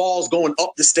falls going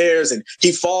up the stairs and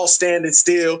he falls standing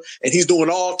still, and he's doing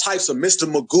all types of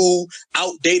Mr. Magoo,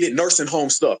 outdated nursing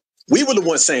home stuff. We were the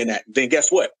ones saying that. Then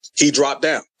guess what? He dropped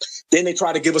down. Then they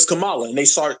tried to give us Kamala, and they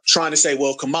start trying to say,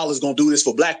 well, Kamala's going to do this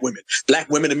for Black women. Black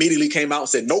women immediately came out and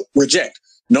said, nope, reject.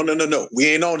 No. We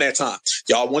ain't on that time.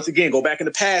 Y'all, once again, go back in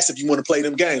the past if you want to play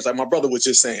them games like my brother was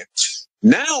just saying.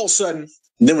 Now, all of a sudden,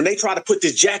 then when they try to put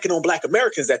this jacket on Black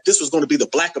Americans that this was going to be the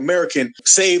Black American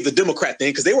save the Democrat thing,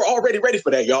 because they were already ready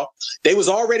for that, y'all. They was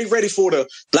already ready for the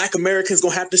Black Americans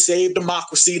going to have to save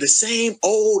democracy, the same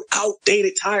old,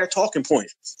 outdated, tired talking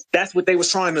points. That's what they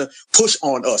was trying to push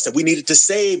on us, that we needed to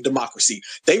save democracy.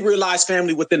 They realized,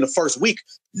 family, within the first week,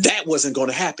 that wasn't going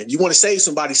to happen. You want to save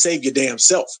somebody, save your damn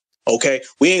self. OK,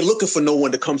 we ain't looking for no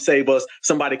one to come save us.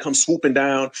 Somebody come swooping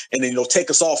down and then, take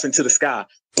us off into the sky.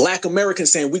 Black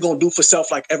Americans saying we're going to do for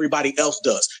self like everybody else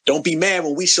does. Don't be mad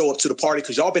when we show up to the party,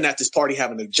 because y'all been at this party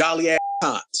having a jolly ass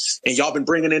time, and y'all been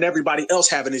bringing in everybody else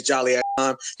having this jolly ass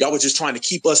time. Y'all were just trying to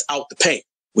keep us out the paint.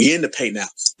 We in the paint now.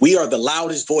 We are the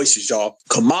loudest voices, y'all.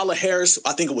 Kamala Harris,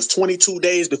 I think it was 22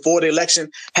 days before the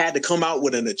election, had to come out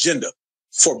with an agenda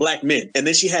for Black men. And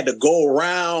then she had to go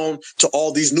around to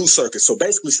all these news circuits. So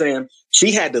basically saying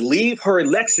she had to leave her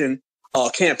election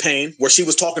campaign where she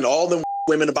was talking to all them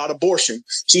women about abortion.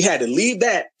 She had to leave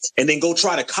that and then go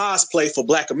try to cosplay for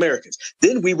Black Americans.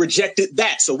 Then we rejected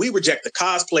that. So we reject the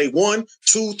cosplay 1,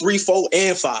 2, 3, 4,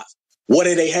 and 5. What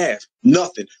do they have?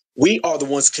 Nothing. We are the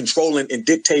ones controlling and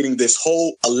dictating this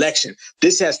whole election.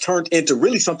 This has turned into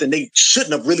really something they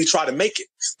shouldn't have really tried to make it.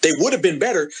 They would have been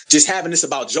better just having this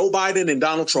about Joe Biden and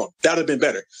Donald Trump. That would have been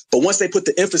better. But once they put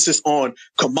the emphasis on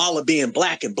Kamala being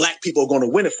Black and Black people are going to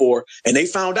win it for her, and they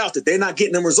found out that they're not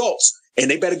getting them results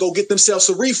and they better go get themselves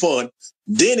a refund,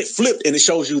 then it flipped and it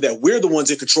shows you that we're the ones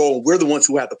in control and we're the ones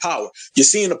who have the power. You're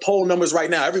seeing the poll numbers right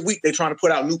now. Every week they're trying to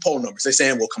put out new poll numbers. They're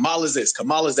saying, well, Kamala's this,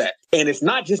 Kamala's that. And it's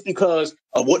not just because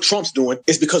of what Trump's doing.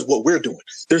 It's because of what we're doing.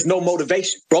 There's no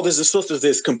motivation. Brothers and sisters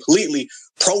is completely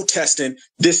protesting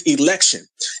this election.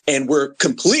 And we're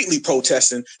completely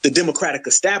protesting the Democratic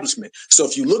establishment. So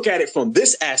if you look at it from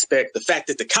this aspect, the fact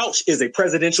that the couch is a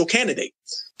presidential candidate,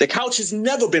 the couch has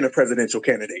never been a presidential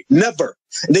candidate. Never.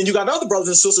 And then you got other brothers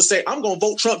and sisters say, I'm going to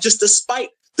vote Trump just despite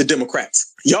the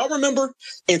Democrats. Y'all remember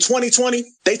in 2020,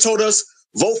 they told us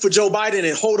vote for Joe Biden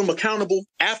and hold him accountable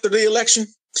after the election.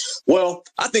 Well,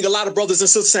 I think a lot of brothers and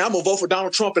sisters say, I'm going to vote for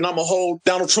Donald Trump and I'm going to hold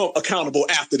Donald Trump accountable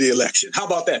after the election. How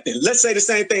about that then? Let's say the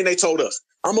same thing they told us.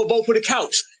 I'm going to vote for the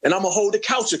couch and I'm going to hold the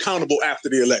couch accountable after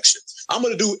the election. I'm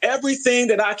going to do everything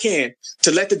that I can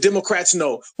to let the Democrats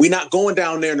know we're not going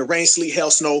down there in the rain, sleet,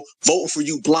 hell, snow, voting for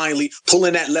you blindly,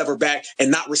 pulling that lever back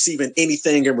and not receiving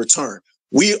anything in return.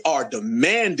 We are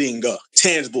demanding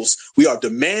tangibles. We are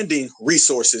demanding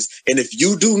resources. And if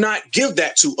you do not give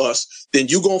that to us, then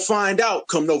you're going to find out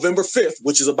come November 5th,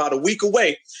 which is about a week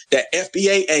away, that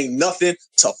FBA ain't nothing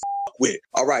to with.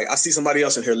 All right. I see somebody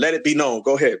else in here. Let it be known.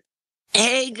 Go ahead.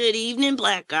 Hey, good evening,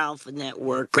 Black Alpha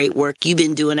Network. Great work you've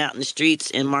been doing out in the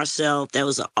streets. And Marcel, that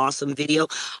was an awesome video.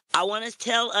 I want to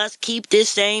tell us, keep this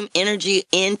same energy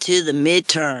into the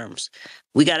midterms.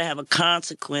 We got to have a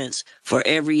consequence for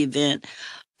every event.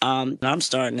 I'm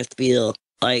starting to feel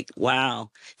like, wow,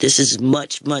 this is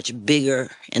much, much bigger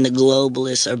and the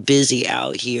globalists are busy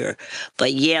out here.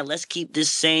 But yeah, let's keep this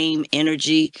same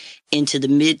energy into the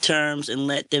midterms and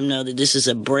let them know that this is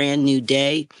a brand new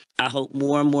day. I hope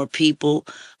more and more people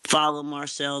follow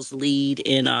Marcel's lead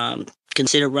and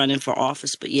consider running for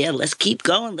office. But yeah, let's keep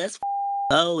going. Let's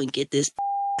go and get this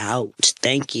out.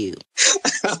 Thank you.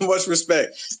 Much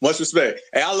respect. Much respect.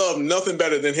 Hey, I love nothing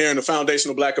better than hearing a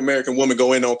foundational Black American woman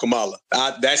go in on Kamala.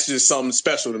 That's just something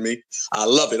special to me. I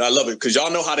love it. I love it because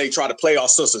y'all know how they try to play our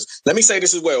sisters. Let me say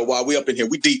this as well while we up in here.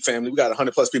 We deep, family. We got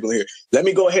 100+ people in here. Let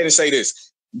me go ahead and say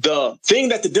this. The thing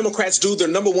that the Democrats do, their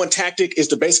number one tactic is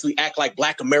to basically act like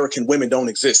Black American women don't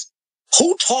exist.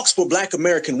 Who talks for Black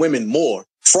American women more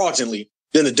fraudulently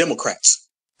than the Democrats?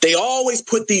 They always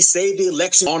put these save the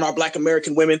election on our Black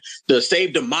American women, the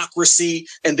save democracy,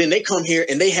 and then they come here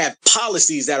and they have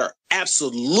policies that are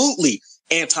absolutely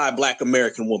anti-Black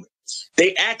American women.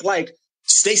 They act like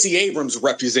Stacey Abrams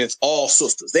represents all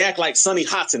sisters. They act like Sonny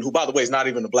Hotson, who, by the way, is not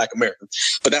even a Black American,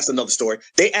 but that's another story.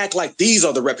 They act like these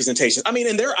are the representations. I mean,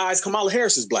 in their eyes, Kamala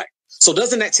Harris is Black. So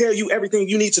doesn't that tell you everything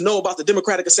you need to know about the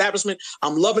Democratic establishment?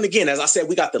 I'm loving again. As I said,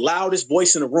 we got the loudest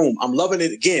voice in the room. I'm loving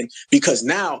it again because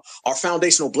now our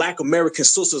foundational Black American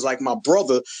sisters, like my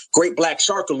brother, Great Black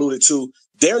Shark alluded to,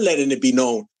 they're letting it be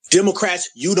known. Democrats,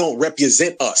 you don't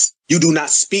represent us. You do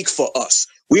not speak for us.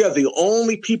 We are the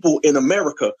only people in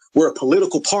America where a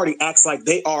political party acts like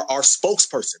they are our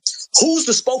spokesperson. Who's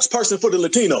the spokesperson for the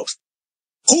Latinos?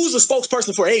 Who's the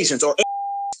spokesperson for Asians or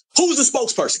who's the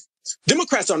spokesperson?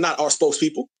 Democrats are not our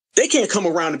spokespeople. They can't come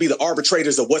around and be the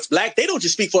arbitrators of what's Black. They don't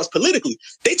just speak for us politically.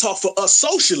 They talk for us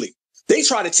socially. They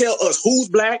try to tell us who's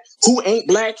Black, who ain't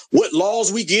Black, what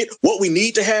laws we get, what we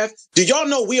need to have. Do y'all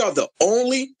know we are the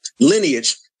only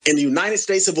lineage in the United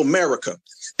States of America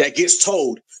that gets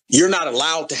told you're not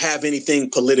allowed to have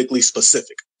anything politically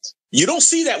specific? You don't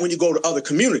see that when you go to other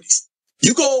communities.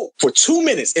 You go for 2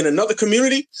 minutes in another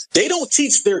community, they don't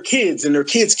teach their kids and their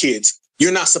kids' kids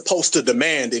you're not supposed to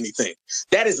demand anything.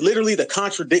 That is literally the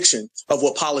contradiction of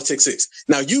what politics is.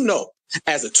 Now, you know,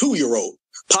 as a 2-year-old,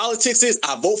 politics is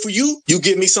I vote for you, you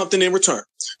give me something in return.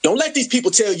 Don't let these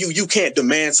people tell you you can't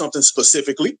demand something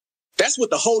specifically. That's what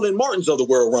the Holden Martins of the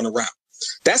world run around.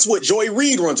 That's what Joy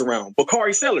Reid runs around.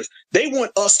 Bakari Sellers. They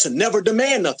want us to never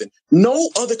demand nothing.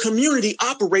 No other community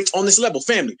operates on this level.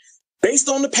 Family, based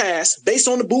on the past, based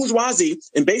on the bourgeoisie,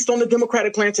 and based on the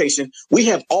Democratic plantation, we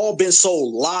have all been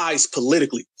sold lies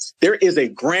politically. There is a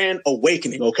grand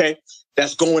awakening, okay,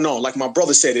 that's going on. Like my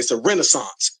brother said, it's a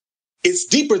renaissance. It's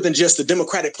deeper than just the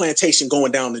Democratic plantation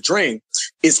going down the drain.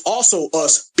 It's also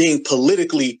us being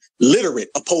politically literate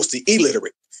opposed to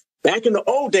illiterate. Back in the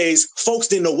old days, folks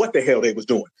didn't know what the hell they was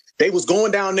doing. They was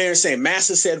going down there and saying,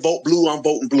 Massa said vote blue, I'm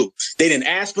voting blue. They didn't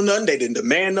ask for nothing, they didn't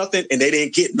demand nothing, and they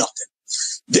didn't get nothing.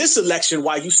 This election,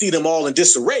 why you see them all in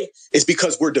disarray, is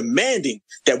because we're demanding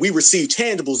that we receive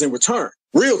tangibles in return,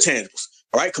 real tangibles.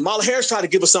 All right, Kamala Harris tried to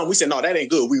give us something. We said, no, that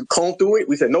ain't good. We combed through it.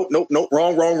 We said, nope,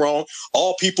 wrong.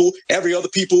 All people, every other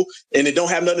people, and it don't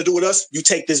have nothing to do with us. You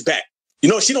take this back. You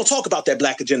know, she don't talk about that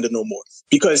black agenda no more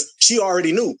because she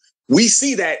already knew. We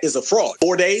see that as a fraud.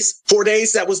 4 days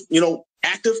that was,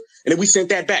 active. And then we sent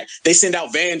that back. They send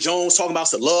out Van Jones talking about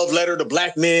some love letter to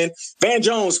black men. Van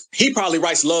Jones, he probably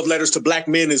writes love letters to black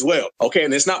men as well. Okay.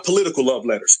 And it's not political love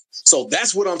letters. So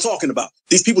that's what I'm talking about.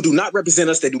 These people do not represent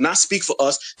us. They do not speak for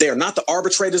us. They are not the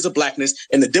arbitrators of blackness.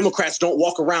 And the Democrats don't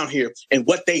walk around here and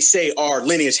what they say our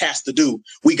lineage has to do,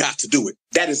 we got to do it.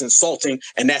 That is insulting.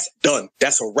 And that's done.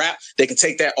 That's a wrap. They can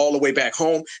take that all the way back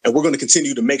home. And we're going to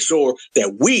continue to make sure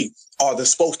that we are the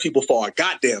spokespeople for our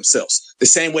goddamn selves. The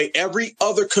same way every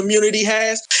other community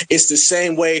has, it's the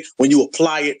same way when you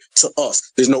apply it to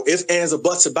us. There's no ifs, ands, or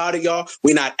buts about it, y'all.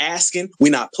 We're not asking.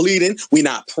 We're not pleading. We're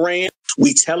not praying.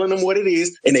 We telling them what it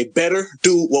is, and they better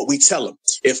do what we tell them.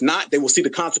 If not, they will see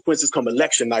the consequences come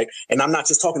election night. And I'm not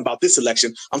just talking about this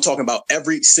election. I'm talking about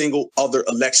every single other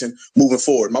election moving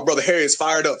forward. My brother Harry is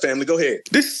fired up, family. Go ahead.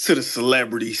 This is to the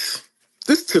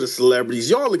celebrities.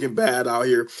 Y'all looking bad out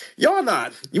here.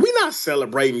 We not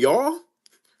celebrating y'all.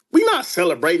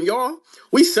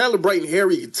 We celebrating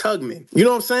Harriet Tubman. You know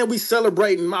what I'm saying? We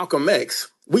celebrating Malcolm X.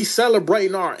 We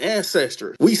celebrating our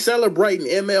ancestors. We celebrating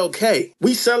MLK.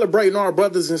 We celebrating our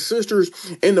brothers and sisters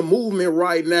in the movement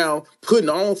right now, putting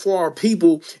on for our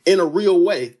people in a real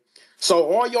way.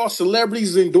 So all y'all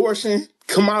celebrities endorsing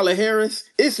Kamala Harris,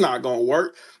 it's not going to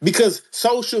work because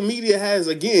social media has,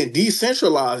 again,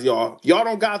 decentralized y'all. Y'all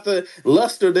don't got the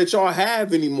luster that y'all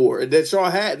have anymore, that y'all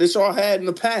had in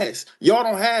the past. Y'all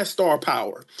don't have star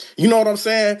power. You know what I'm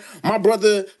saying? My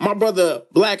brother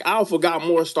Black Alpha got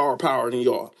more star power than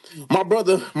y'all. My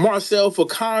brother Marcel for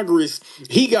Congress,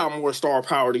 he got more star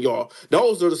power than y'all.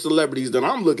 Those are the celebrities that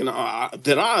I'm looking at,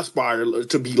 that I aspire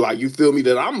to be like, you feel me,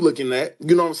 that I'm looking at.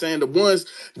 You know what I'm saying?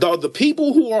 The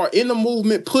people who are in the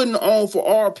movement putting on for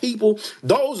our people,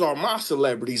 those are my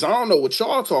celebrities. I don't know what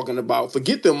y'all talking about.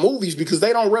 Forget the movies because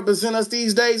they don't represent us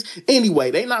these days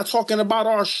anyway. They not talking about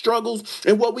our struggles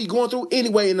and what we going through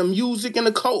anyway in the music and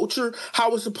the culture,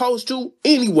 how it's supposed to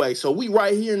anyway. So we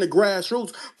right here in the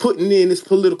grassroots putting in this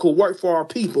political work for our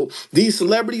people. These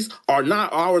celebrities are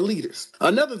not our leaders.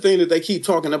 Another thing that they keep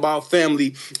talking about,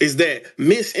 family, is that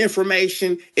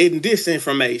misinformation and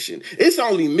disinformation. It's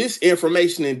only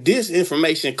misinformation and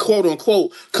disinformation, quote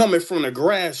unquote, coming from the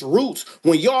grassroots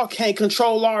when y'all can't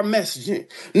control our messaging.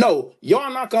 No,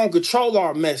 y'all not gonna control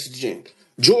our messaging.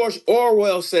 George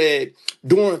Orwell said,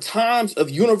 during times of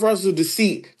universal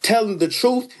deceit, telling the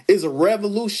truth is a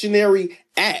revolutionary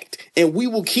act, and we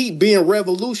will keep being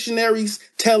revolutionaries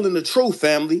telling the truth,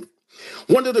 family.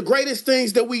 One of the greatest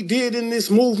things that we did in this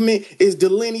movement is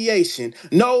delineation.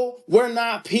 No, we're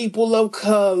not people of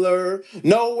color.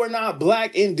 No, we're not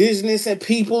black, indigenous, and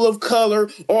people of color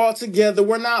all together.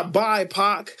 We're not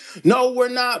BIPOC. No, we're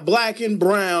not black and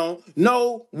brown.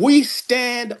 No, we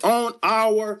stand on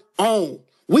our own.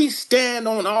 We stand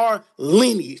on our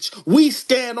lineage. We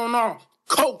stand on our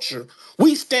culture.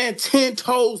 We stand 10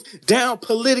 toes down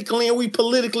politically, and we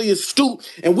politically astute,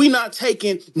 and we not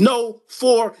taking no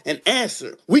for an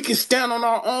answer. We can stand on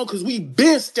our own because we've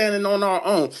been standing on our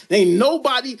own. Ain't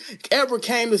nobody ever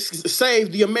came to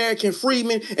save the American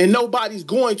freedmen, and nobody's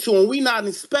going to, and we not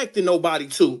expecting nobody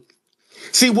to.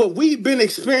 See, what we've been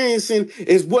experiencing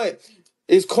is what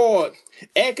is called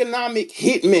economic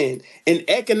hitmen and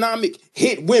economic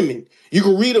hit women. You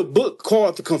can read a book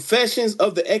called The Confessions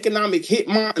of the Economic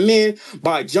Hitmen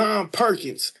by John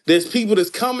Perkins. There's people that's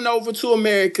coming over to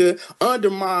America,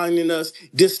 undermining us,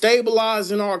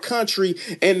 destabilizing our country,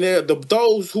 and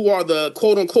those who are the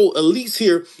quote-unquote elites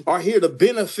here are here to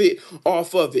benefit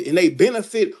off of it, and they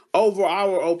benefit over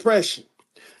our oppression.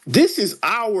 This is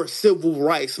our civil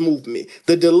rights movement,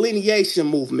 the delineation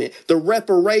movement, the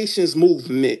reparations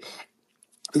movement,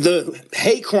 the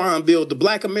hate crime bill, the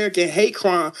Black American hate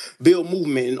crime bill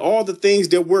movement, and all the things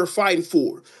that we're fighting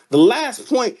for. The last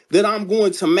point that I'm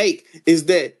going to make is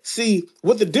that, see,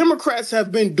 what the Democrats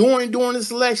have been doing during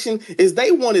this election is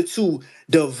they wanted to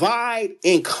divide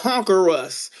and conquer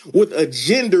us with a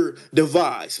gender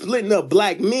divide, splitting up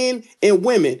black men and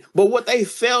women. But what they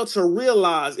failed to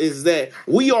realize is that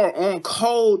we are on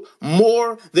code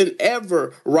more than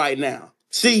ever right now.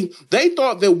 See, they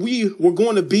thought that we were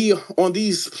going to be on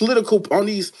these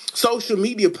social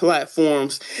media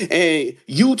platforms and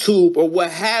YouTube or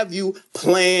what have you,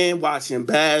 playing, watching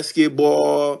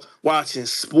basketball, watching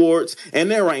sports, and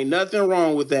there ain't nothing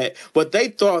wrong with that. But they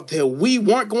thought that we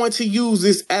weren't going to use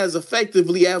this as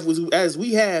effectively as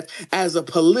we have as a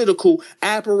political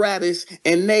apparatus,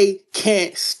 and they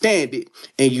can't stand it.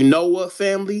 And you know what,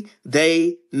 family?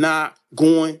 They not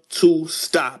going to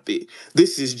stop it.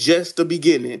 This is just the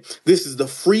beginning. This is the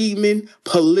Freedmen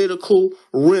political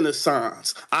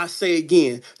renaissance. I say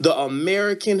again, the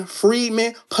American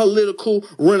Freedmen political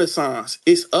renaissance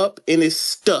is up and it's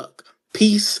stuck.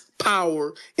 Peace,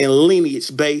 power, and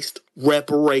lineage-based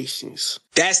reparations.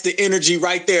 That's the energy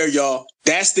right there, y'all.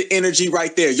 That's the energy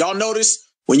right there. Y'all notice?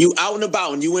 When you out and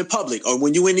about, when you in public, or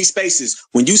when you in these spaces,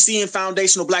 when you see in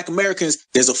foundational Black Americans,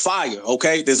 there's a fire,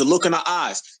 okay? There's a look in our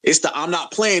eyes. It's the I'm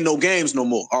not playing no games no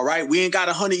more, all right? We ain't got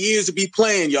 100 years to be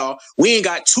playing, y'all. We ain't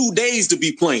got 2 days to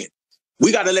be playing.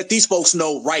 We got to let these folks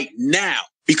know right now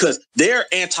because they're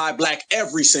anti-Black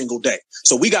every single day.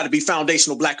 So we got to be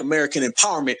foundational Black American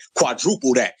empowerment,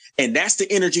 quadruple that. And that's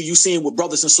the energy you seeing with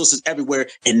brothers and sisters everywhere.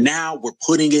 And now we're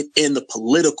putting it in the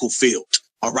political field.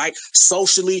 All right.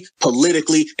 Socially,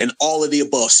 politically, and all of the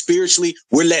above. Spiritually,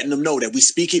 we're letting them know that we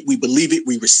speak it, we believe it,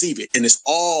 we receive it. And it's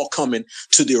all coming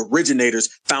to the originators,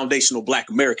 foundational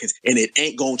Black Americans. And it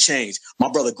ain't going to change. My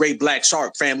brother, Great Black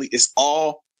Shark family, it's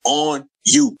all on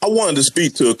you. I wanted to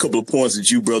speak to a couple of points that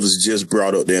you brothers just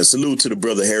brought up there. And salute to the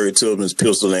brother Harriet Tubman's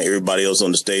Pistol and everybody else on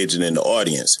the stage and in the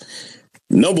audience.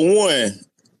 Number one,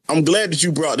 I'm glad that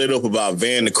you brought that up about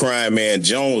Van the Crime Man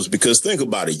Jones, because think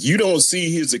about it. You don't see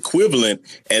his equivalent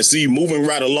and see moving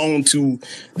right along to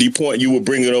the point you were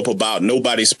bringing up about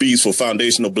nobody speaks for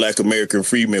foundational Black American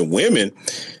freedmen women.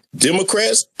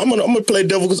 Democrats, I'm gonna play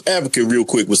devil's advocate real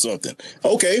quick with something.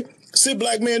 Okay, sit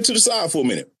Black men to the side for a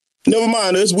minute. Never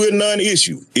mind us, we're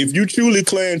non-issue. If you truly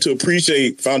claim to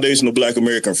appreciate foundational Black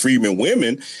American freedmen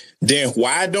women, then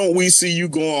why don't we see you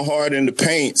going hard in the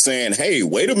paint saying, hey,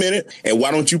 wait a minute, and why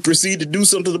don't you proceed to do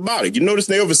something about it? You notice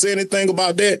they never say anything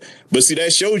about that? But see,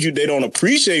 that shows you they don't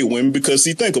appreciate women because,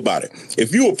 see, think about it.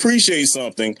 If you appreciate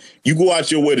something, you go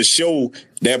out your way to show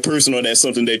that person or that's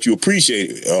something that you appreciate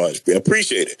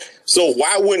it. So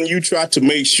why wouldn't you try to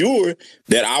make sure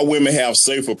that our women have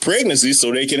safer pregnancies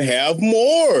so they can have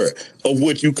more of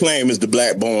what you claim is the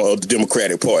backbone of the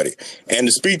Democratic Party? And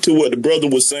to speak to what the brother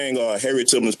was saying, Harriet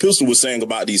Tubman's Pistol was saying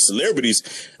about these celebrities,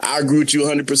 I agree with you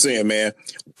 100%, man.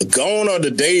 Gone are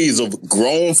the days of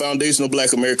grown foundational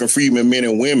Black American freedmen, men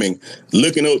and women,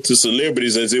 looking up to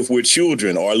celebrities as if we're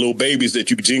children or little babies that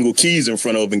you jingle keys in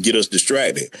front of and get us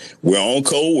distracted. We're on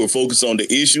code. We're focused on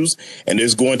the issues. And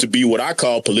there's going to be what I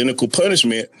call political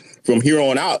punishment from here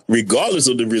on out, regardless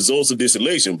of the results of this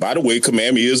election. By the way,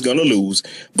 Commandment is going to lose.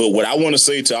 But what I want to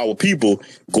say to our people,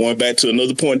 going back to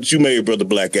another point that you made, Brother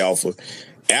Black Alpha,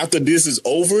 after this is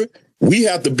over, we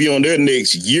have to be on their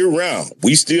necks year round.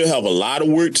 We still have a lot of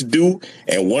work to do.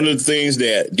 And one of the things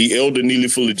that the elder Neely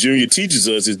Fuller Jr. teaches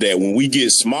us is that when we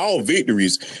get small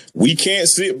victories, we can't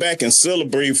sit back and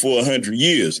celebrate for 100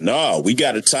 years. No, we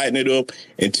got to tighten it up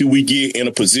until we get in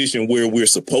a position where we're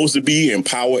supposed to be in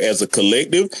power as a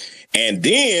collective. And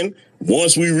then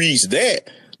once we reach that,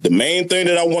 the main thing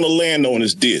that I want to land on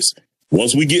is this.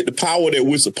 Once we get the power that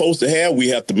we're supposed to have, we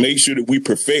have to make sure that we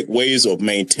perfect ways of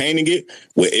maintaining it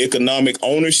with economic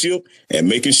ownership and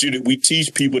making sure that we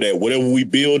teach people that whatever we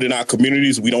build in our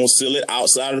communities, we don't sell it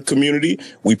outside of the community.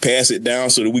 We pass it down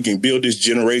so that we can build this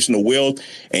generational wealth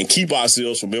and keep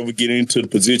ourselves from ever getting into the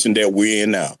position that we're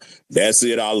in now. That's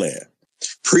it, I'll land.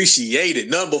 Appreciate it.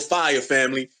 Number 5,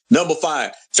 family. Number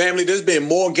 5, family, there's been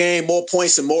more game, more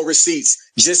points, and more receipts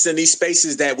just in these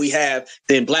spaces that we have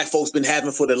than Black folks been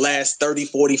having for the last 30,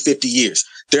 40, 50 years.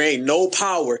 There ain't no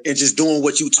power in just doing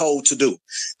what you told to do.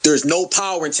 There's no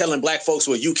power in telling Black folks,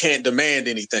 well, you can't demand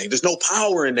anything. There's no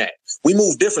power in that. We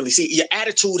move differently. See, your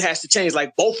attitude has to change.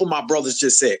 Like both of my brothers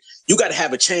just said, you got to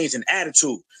have a change in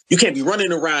attitude. You can't be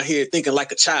running around here thinking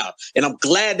like a child. And I'm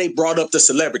glad they brought up the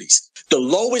celebrities. The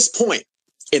lowest point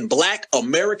in Black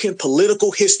American political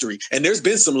history, and there's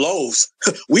been some lows.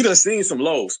 We done seen some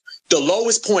lows. The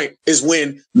lowest point is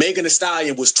when Megan Thee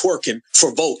Stallion was twerking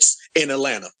for votes in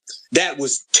Atlanta. That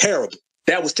was terrible.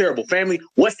 That was terrible. Family,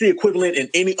 what's the equivalent in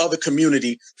any other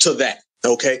community to that?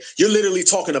 Okay, you're literally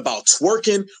talking about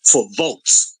twerking for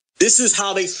votes. This is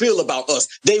how they feel about us.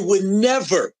 They would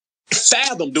never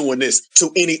fathom doing this to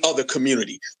any other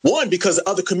community. 1, because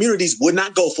other communities would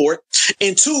not go for it.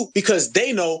 And 2, because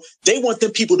they know they want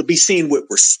them people to be seen with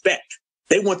respect.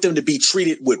 They want them to be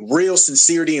treated with real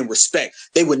sincerity and respect.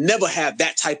 They would never have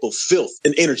that type of filth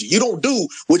and energy. You don't do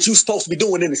what you're supposed to be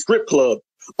doing in the strip club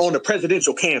on the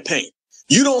presidential campaign.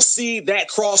 You don't see that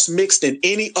cross mixed in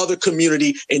any other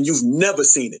community, and you've never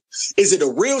seen it. Is it a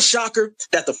real shocker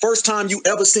that the first time you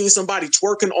ever seen somebody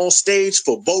twerking on stage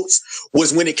for votes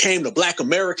was when it came to Black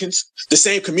Americans, the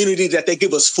same community that they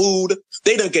give us food?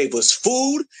 They done gave us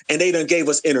food and they done gave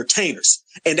us entertainers.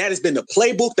 And that has been the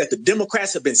playbook that the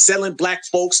Democrats have been selling Black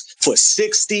folks for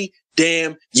 60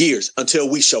 damn years until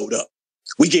we showed up.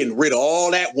 We getting rid of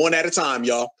all that one at a time,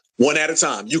 y'all. One at a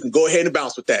time. You can go ahead and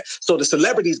bounce with that. So the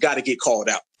celebrities got to get called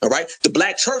out. All right. The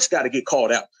Black church got to get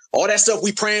called out. All that stuff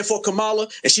we praying for Kamala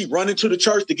and she running to the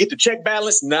church to get the check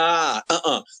balance. Nah,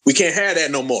 we can't have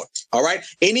that no more. All right.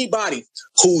 Anybody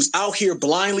who's out here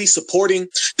blindly supporting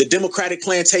the Democratic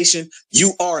plantation,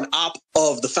 you are an op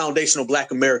of the foundational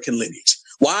Black American lineage.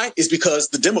 Why? It's because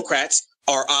the Democrats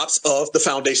are ops of the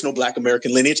foundational Black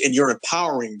American lineage and you're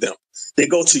empowering them. They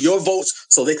go to your votes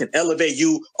so they can elevate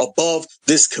you above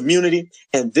this community.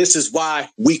 And this is why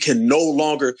we can no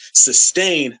longer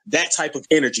sustain that type of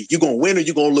energy. You're going to win or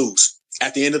you're going to lose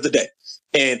at the end of the day.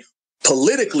 And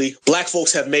politically, Black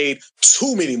folks have made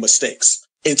too many mistakes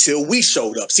until we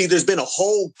showed up. See, there's been a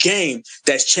whole game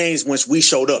that's changed once we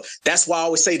showed up. That's why I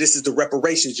always say this is the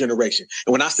reparations generation.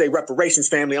 And when I say reparations,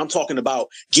 family, I'm talking about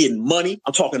getting money.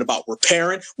 I'm talking about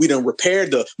repairing. We done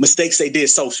repaired the mistakes they did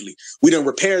socially. We done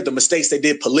repaired the mistakes they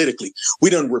did politically.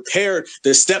 We done repaired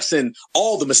the steps in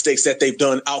all the mistakes that they've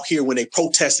done out here when they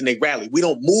protest and they rally. We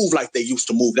don't move like they used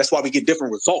to move. That's why we get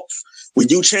different results. When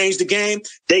you change the game,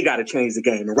 they got to change the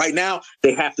game. And right now,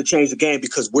 they have to change the game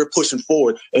because we're pushing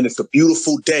forward. And it's a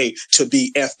beautiful day to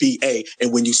be FBA.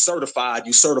 And when you certified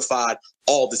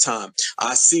all the time.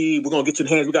 I see we're going to get to the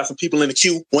hands. We got some people in the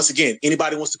queue. Once again,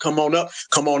 anybody wants to come on up,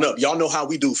 come on up. Y'all know how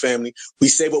we do, family. We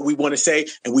say what we want to say,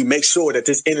 and we make sure that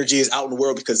this energy is out in the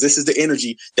world because this is the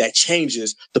energy that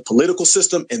changes the political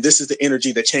system, and this is the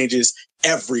energy that changes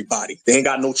everybody. They ain't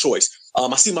got no choice.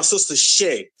 I see my sister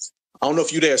Shay. I don't know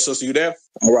if you there, sister. You there?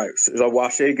 All right. So while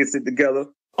Shay gets it together,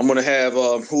 I'm going to have,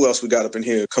 who else we got up in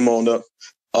here? Come on up.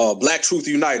 Black Truth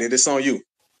United. It's on you.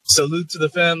 Salute to the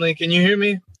family. Can you hear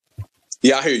me?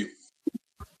 Yeah, I hear you.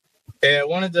 Hey, I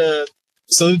wanted to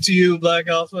salute to you, Black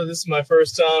Alpha. This is my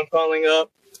first time calling up.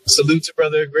 Salute to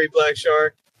Brother Great Black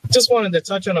Shark. Just wanted to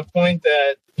touch on a point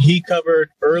that he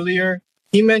covered earlier.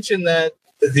 He mentioned that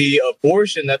the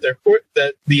abortion that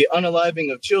the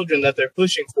unaliving of children that they're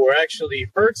pushing for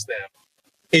actually hurts them.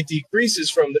 It decreases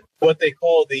from what they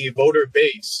call the voter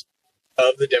base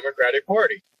of the Democratic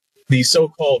Party, the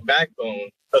so-called backbone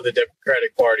of the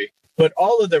Democratic Party. But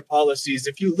all of their policies,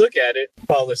 if you look at it,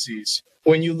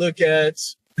 when you look at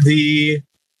the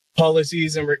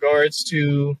policies in regards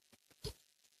to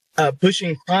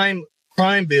pushing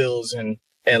crime bills and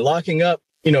locking up,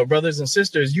 brothers and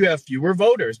sisters, you have fewer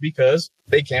voters because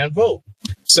they can't vote.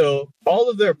 So all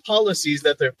of their policies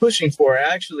that they're pushing for are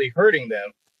actually hurting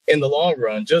them in the long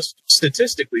run, just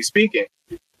statistically speaking.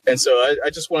 And so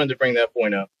I just wanted to bring that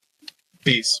point up.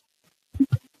 Peace.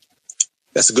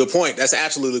 That's a good point. That's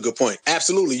absolutely a good point.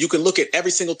 Absolutely. You can look at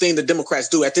every single thing the Democrats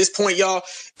do. At this point, y'all,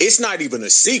 it's not even a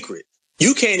secret.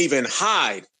 You can't even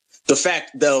hide the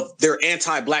fact that their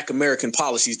anti-Black American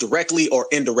policies directly or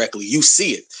indirectly. You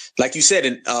see it. Like you said,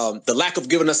 in the lack of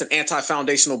giving us an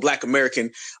anti-foundational Black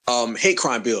American hate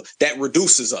crime bill, that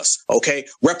reduces us. OK,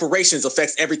 reparations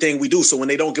affects everything we do. So when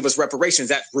they don't give us reparations,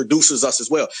 that reduces us as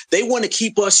well. They want to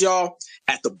keep us, y'all,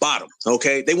 at the bottom.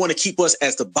 OK, they want to keep us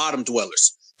as the bottom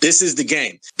dwellers. This is the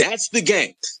game. That's the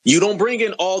game. You don't bring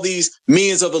in all these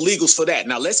millions of illegals for that.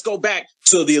 Now, let's go back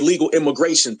to the illegal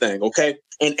immigration thing, okay?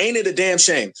 And ain't it a damn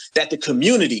shame that the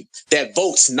community that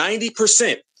votes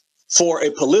 90% for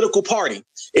a political party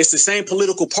is the same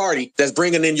political party that's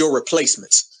bringing in your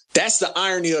replacements? That's the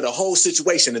irony of the whole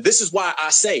situation. And this is why I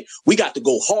say we got to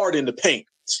go hard in the paint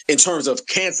in terms of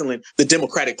canceling the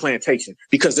Democratic plantation,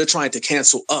 because they're trying to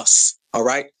cancel us, all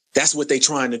right? That's what they're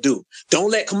trying to do.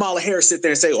 Don't let Kamala Harris sit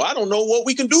there and say, oh, I don't know what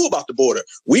we can do about the border.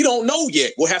 We don't know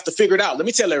yet. We'll have to figure it out. Let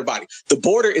me tell everybody, the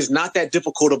border is not that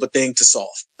difficult of a thing to solve.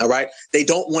 All right. They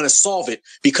don't want to solve it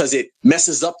because it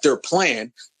messes up their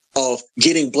plan of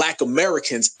getting Black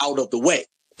Americans out of the way.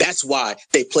 That's why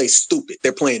they play stupid.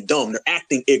 They're playing dumb. They're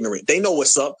acting ignorant. They know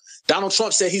what's up. Donald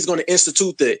Trump said he's going to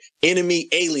institute the Enemy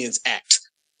Aliens Act.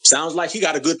 Sounds like he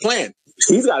got a good plan.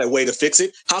 He's got a way to fix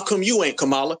it. How come you ain't,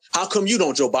 Kamala? How come you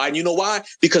don't, Joe Biden? You know why?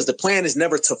 Because the plan is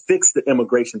never to fix the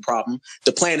immigration problem.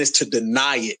 The plan is to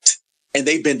deny it. And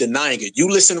they've been denying it. You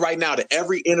listen right now to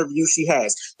every interview she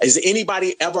has. Has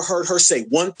anybody ever heard her say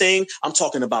one thing? I'm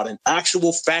talking about an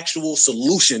actual factual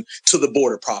solution to the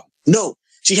border problem. No,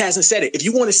 She hasn't said it. If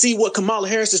you want to see what Kamala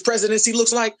Harris's presidency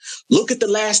looks like, look at the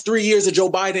last 3 years of Joe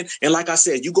Biden. And like I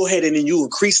said, you go ahead and then you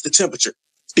increase the temperature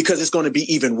because it's going to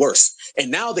be even worse.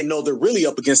 And now they know they're really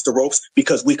up against the ropes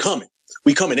because we coming.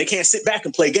 We coming. They can't sit back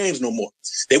and play games no more.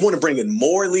 They want to bring in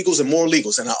more illegals and more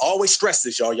illegals. And I always stress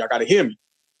this, y'all. Y'all got to hear me.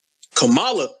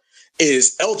 Kamala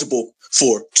is eligible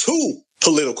for 2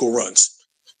 political runs,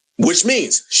 which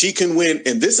means she can win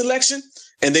in this election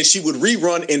and then she would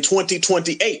rerun in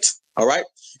 2028. All right.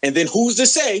 And then who's to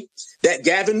say that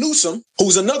Gavin Newsom,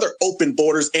 who's another open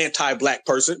borders anti-black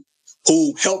person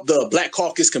who helped the Black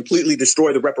Caucus completely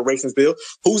destroy the reparations bill,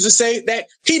 who's to say that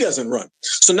he doesn't run?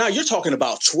 So now you're talking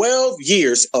about 12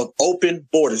 years of open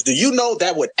borders. Do you know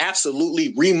that would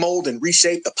absolutely remold and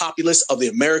reshape the populace of the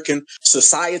American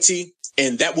society?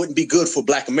 And that wouldn't be good for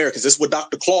Black Americans. This is what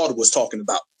Dr. Claude was talking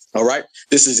about. All right.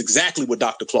 This is exactly what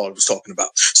Dr. Claude was talking about.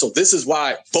 So this is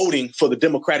why voting for the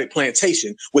Democratic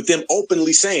plantation, with them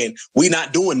openly saying we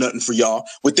not doing nothing for y'all,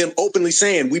 with them openly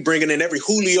saying we bringing in every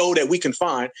Julio that we can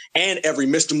find and every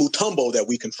Mr. Mutombo that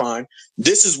we can find.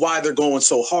 This is why they're going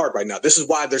so hard right now. This is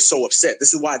why they're so upset.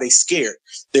 This is why they're scared.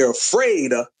 They're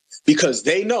afraid because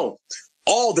they know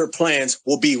all their plans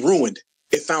will be ruined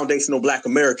if foundational Black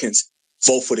Americans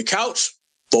vote for the couch,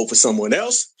 vote for someone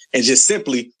else, and just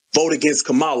simply vote against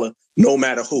Kamala, no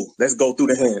matter who. Let's go through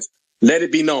the hands. Let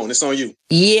it be known. It's on you.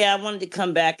 Yeah, I wanted to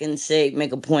come back and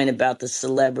make a point about the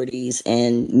celebrities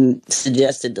and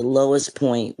suggested the lowest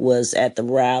point was at the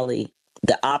rally,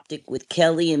 the optic with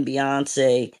Kelly and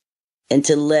Beyonce, and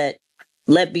to let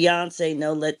Beyonce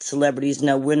know, let celebrities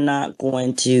know we're not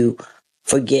going to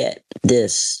forget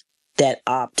this. That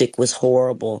optic was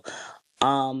horrible.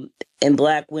 And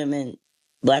Black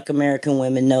American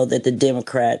women know that the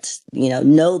Democrats,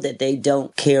 know that they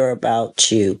don't care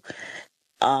about you.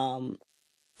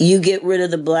 You get rid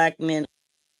of the Black men,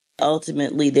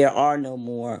 ultimately there are no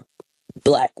more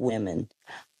Black women.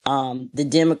 The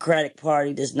Democratic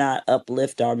Party does not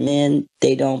uplift our men.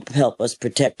 They don't help us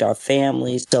protect our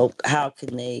families. So how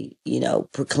can they,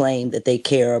 proclaim that they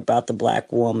care about the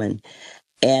Black woman?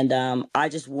 And I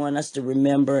just want us to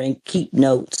remember and keep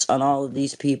notes on all of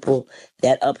these people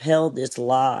that upheld this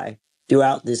lie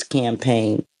throughout this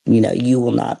campaign. You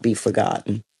will not be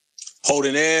forgotten.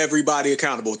 Holding everybody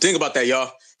accountable. Think about that,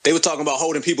 y'all. They were talking about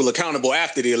holding people accountable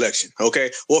after the election.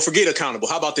 Okay. Well, forget accountable.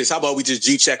 How about this? How about we just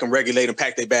G-check them, regulate them,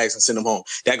 pack their bags and send them home?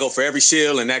 That goes for every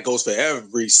shield and that goes for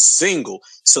every single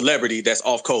celebrity that's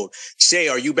off code. Shay,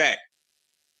 are you back?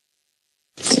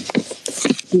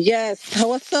 Yes.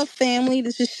 What's up, family?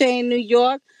 This is Shay in New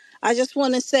York. I just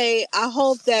want to say I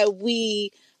hope that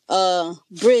we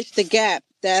bridge the gap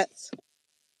that's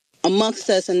amongst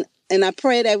us, and I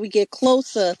pray that we get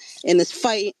closer in this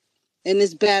fight, in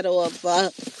this battle of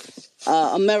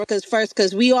America's first,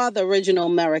 because we are the original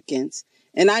Americans.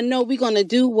 And I know we're going to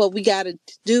do what we got to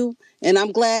do, and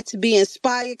I'm glad to be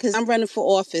inspired because I'm running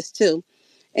for office too.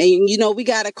 And, we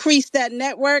got to crease that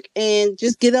network and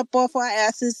just get up off our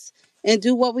asses and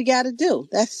do what we got to do.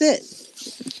 That's it.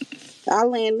 I'll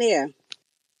land there.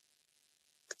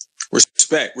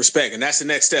 Respect. And that's the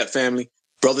next step, family.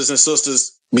 Brothers and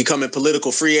sisters becoming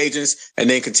political free agents and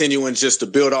then continuing just to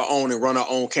build our own and run our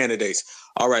own candidates.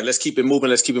 All right, let's keep it moving.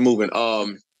 Is it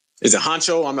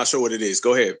Honcho? I'm not sure what it is.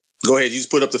 Go ahead. You just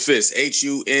put up the fist.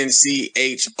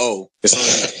 HUNCHO.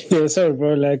 Yeah, sorry,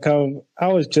 bro. I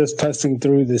was just passing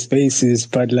through the spaces,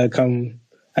 but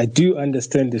I do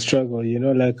understand the struggle. As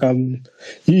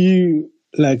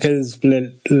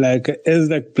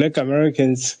Black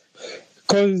Americans,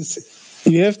 because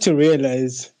you have to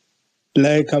realize,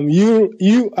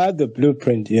 you are the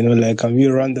blueprint. You run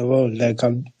the world.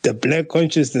 The Black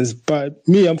consciousness. But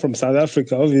me, I'm from South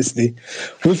Africa. Obviously,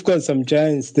 we've got some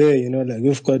giants there.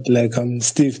 We've got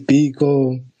Steve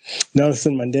Biko,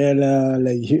 Nelson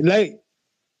Mandela.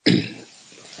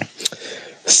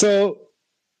 So.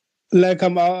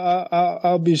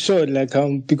 I'll be sure,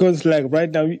 because right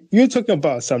now you're talking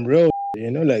about some real,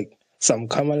 some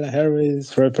Kamala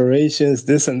Harris, reparations,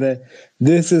 this and that.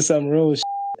 This is some real shit.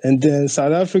 And then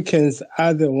South Africans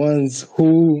are the ones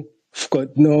who've got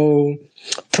no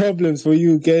problems for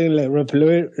you getting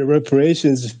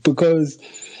reparations, because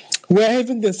we're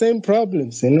having the same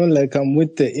problems,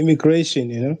 with the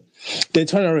immigration, They're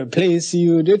trying to replace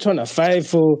you. They're trying to fight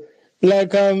for, they're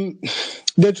trying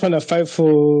to fight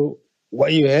for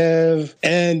what you have,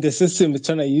 and the system is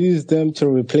trying to use them to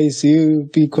replace you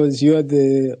because you're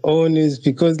the owners.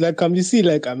 Because you see,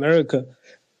 America,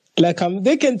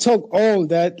 they can talk all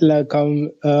that,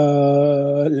 land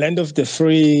of the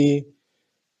free,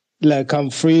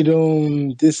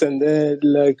 freedom, this and that,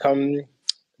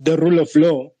 the rule of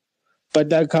law. But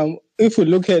like if we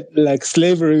look at like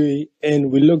slavery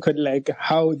and we look at like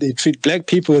how they treat black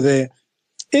people there,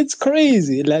 it's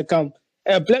crazy. Like a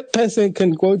black person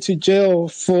can go to jail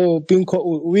for being caught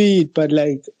with weed, but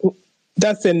like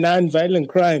that's a non-violent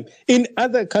crime. In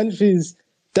other countries,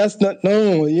 that's not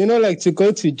normal. You know, like to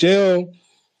go to jail,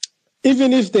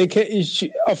 even if they can issue,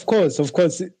 of course.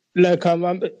 Like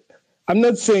I'm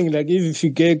not saying like if you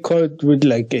get caught with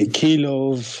like a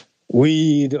kilo of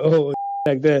weed or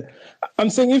like that.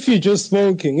 I'm saying if you're just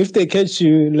smoking, if they catch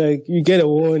you, like you get a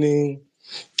warning,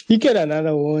 you get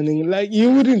another warning. Like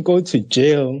you wouldn't go to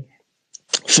jail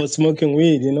for smoking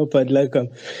weed, you know. But like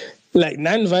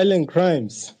non-violent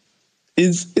crimes,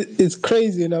 it's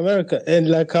crazy in America, and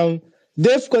like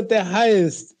they've got the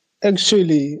highest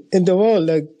actually in the world.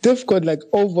 Like they've got like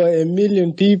over 1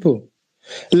 million people.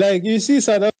 Like you see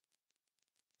South Africa.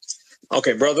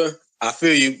 Okay, brother. I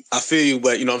feel you,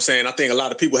 but you know what I'm saying? I think a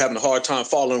lot of people having a hard time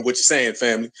following what you're saying,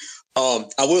 family. I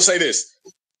will say this.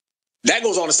 That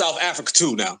goes on to South Africa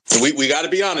too now. We got to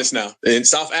be honest now. And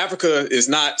South Africa is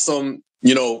not some,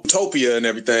 utopia and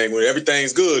everything where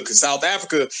everything's good, because South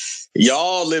Africa,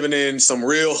 y'all living in some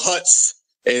real huts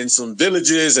and some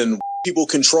villages, and people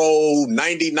control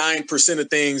 99% of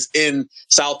things in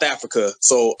South Africa.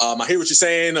 So I hear what you're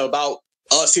saying about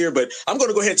us here, but I'm going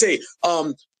to go ahead and tell you,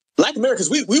 Black Americans,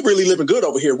 we really living good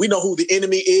over here. We know who the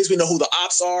enemy is. We know who the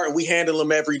ops are, and we handle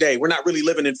them every day. We're not really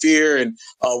living in fear, and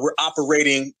we're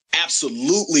operating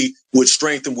absolutely with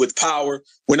strength and with power.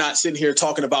 We're not sitting here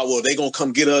talking about, well, they're going to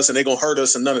come get us and they're going to hurt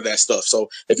us and none of that stuff. So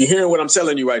if you're hearing what I'm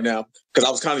telling you right now,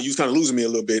 because you was kind of losing me a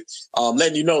little bit,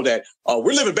 letting you know that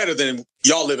we're living better than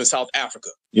y'all live in South Africa.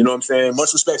 You know what I'm saying?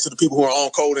 Much respect to the people who are on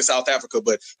code in South Africa,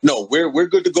 but no, we're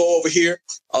good to go over here.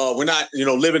 We're not,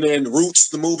 living in Roots,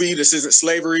 the movie. This isn't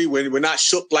slavery. We're not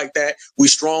shook like that. We're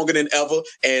stronger than ever.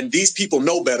 And these people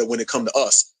know better when it comes to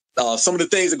us. Some of the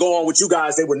things that go on with you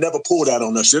guys, they would never pull that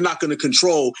on us. You're not going to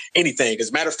control anything. As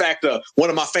a matter of fact, one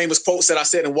of my famous quotes that I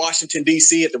said in Washington,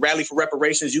 D.C. at the Rally for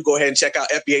Reparations, you go ahead and check out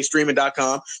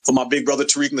FBAstreaming.com for my big brother,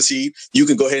 Tariq Nasheed. You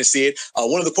can go ahead and see it.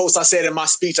 One of the quotes I said in my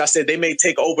speech, I said, they may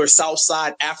take over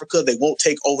Southside Africa. They won't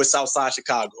take over Southside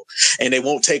Chicago. And they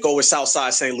won't take over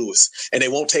Southside St. Louis. And they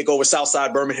won't take over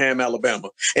Southside Birmingham, Alabama.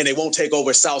 And they won't take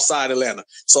over Southside Atlanta.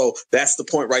 So that's the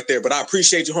point right there. But I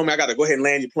appreciate you, homie. I got to go ahead and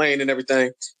land your plane and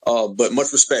everything. But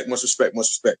much respect.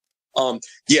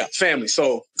 Yeah, family.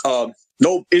 So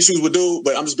no issues with dude,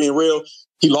 but I'm just being real.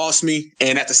 He lost me.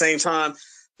 And at the same time,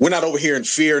 we're not over here in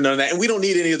fear, none of that. And we don't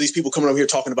need any of these people coming over here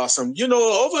talking about some,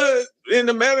 over in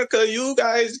America, you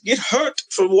guys get hurt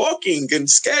for walking and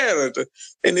scared.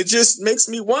 And it just makes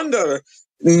me wonder.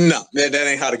 No, that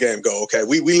ain't how the game go, okay?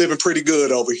 We living pretty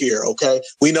good over here, okay?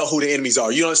 We know who the enemies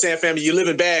are. You understand, family? You're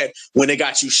living bad when they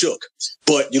got you shook,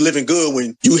 but you're living good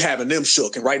when you having them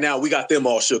shook. And right now, we got them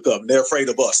all shook up. They're afraid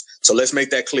of us. So let's make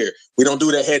that clear. We don't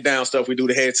do that head down stuff. We do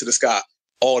the head to the sky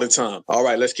all the time. All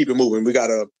right, let's keep it moving. We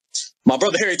got my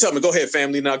brother Harry Tubman. Go ahead,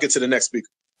 family. Now get to the next speaker.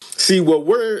 See, what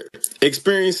we're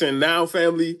experiencing now,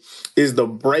 family, is the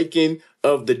breaking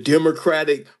of the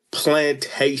Democratic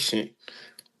plantation.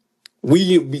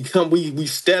 We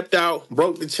stepped out,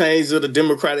 broke the chains of the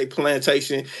Democratic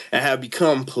plantation, and have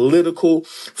become political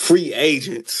free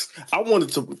agents. I wanted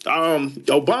to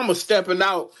Obama stepping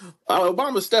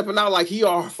out like he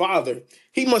our father.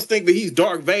 He must think that he's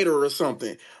Darth Vader or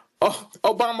something. Oh,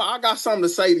 Obama, I got something to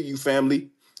say to you, family.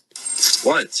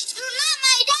 What? You're not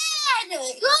my dad.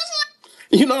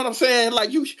 You know what I'm saying?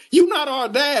 Like you not our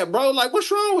dad, bro. Like, what's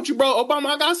wrong with you, bro? Obama,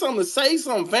 I got something to say,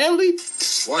 family.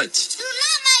 What?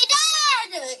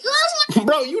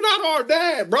 Bro, you not our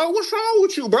dad, bro. What's wrong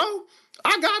with you, bro?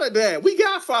 I got a dad. We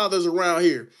got fathers around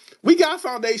here. We got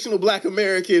foundational Black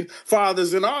American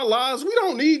fathers in our lives. We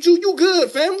don't need you. You good,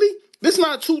 family. This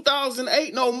not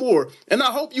 2008 no more. And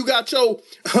I hope you got your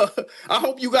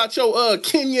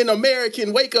Kenyan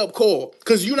American wake up call,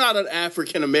 because you're not an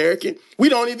African American. We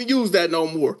don't even use that no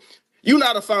more. You're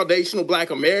not a foundational Black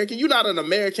American. You're not an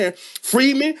American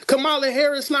freeman. Kamala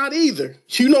Harris not either.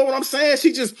 You know what I'm saying?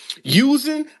 She just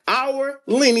using our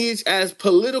lineage as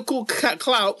political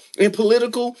clout and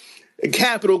political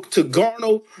capital to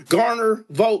garner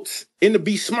votes and to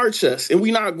besmirch us. And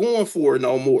we not going for it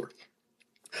no more.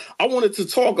 I wanted to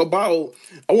talk about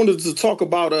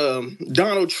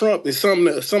Donald Trump and some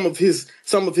of his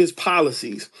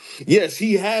policies. Yes,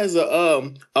 he has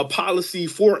a policy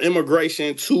for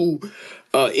immigration to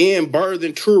end birth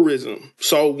and tourism.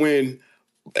 So when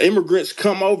immigrants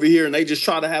come over here and they just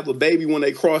try to have a baby when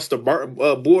they cross the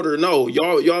border, no,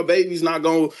 y'all baby's not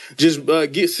gonna just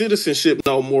get citizenship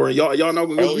no more. Y'all not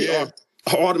gonna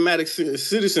automatic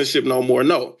citizenship no more.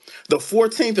 No, the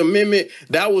 14th Amendment,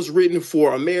 that was written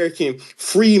for American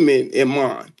freemen in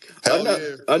mind.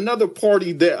 Another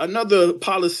policy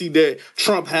that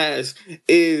Trump has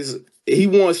is he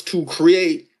wants to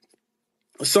create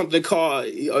something called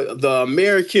the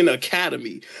American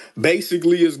Academy.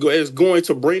 Basically, is going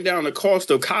to bring down the cost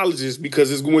of colleges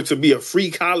because it's going to be a free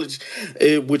college,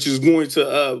 which is going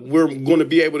to we're going to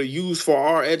be able to use for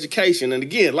our education. And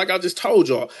again, like I just told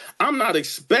y'all, I'm not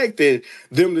expecting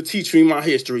them to teach me my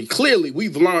history. Clearly,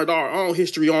 we've learned our own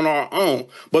history on our own.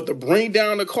 But to bring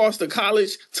down the cost of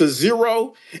college to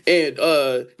zero and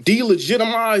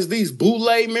delegitimize these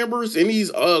boule members and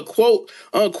these quote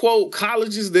unquote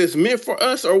colleges that's meant for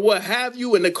us or what have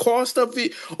you, and the cost of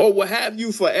it or what have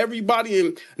you for everybody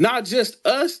and not just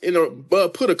us, and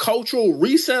put a cultural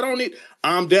reset on it,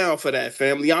 I'm down for that,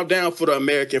 family. I'm down for the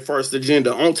American First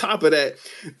agenda. On top of that,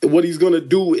 what he's going to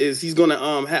do is he's going to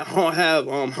have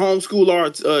homeschool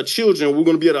our children. We're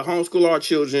going to be able to homeschool our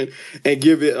children and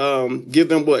give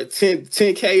them what,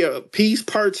 10K a piece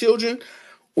per children.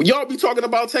 Well, y'all be talking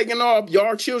about taking off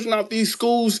your children out these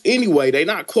schools anyway. They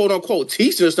not quote unquote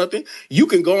teaching us nothing. You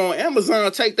can go on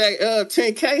Amazon, take that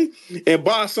 10K and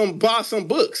buy some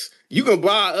books. You can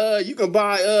buy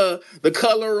The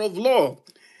Color of Law.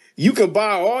 You can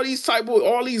buy all these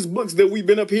books that we've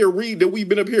been up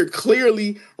here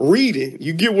clearly reading.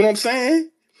 You get what I'm saying?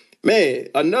 Man,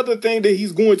 another thing that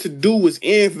he's going to do is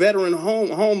end veteran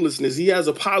homelessness. He has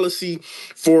a policy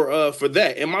for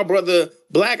that. And my brother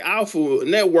Black Alpha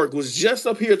Network was just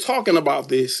up here talking about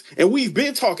this, and we've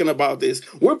been talking about this.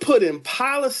 We're putting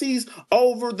policies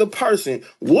over the person.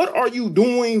 What are you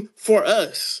doing for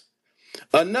us?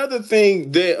 Another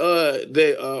thing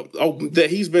that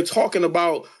he's been talking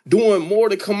about doing more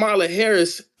than Kamala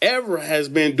Harris ever has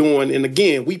been doing, and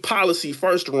again, we policy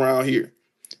first around here.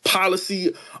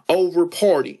 Policy over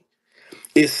party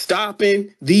is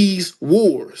stopping these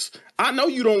wars. I know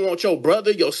you don't want your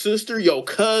brother, your sister, your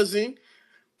cousin,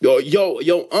 your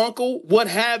uncle, what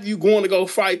have you, going to go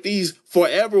fight these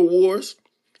forever wars.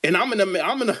 And I'm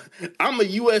a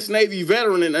U.S. Navy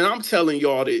veteran, and I'm telling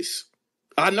y'all this.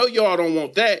 I know y'all don't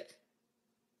want that.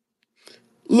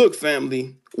 Look,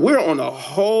 family, we're on a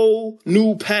whole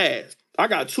new path. I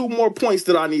got 2 more points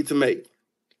that I need to make.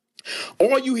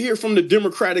 All you hear from the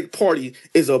Democratic Party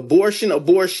is abortion,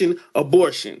 abortion,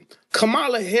 abortion.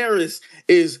 Kamala Harris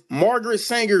is Margaret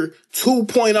Sanger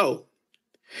 2.0.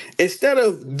 Instead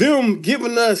of them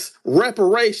giving us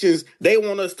reparations, they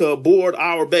want us to abort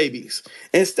our babies.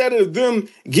 Instead of them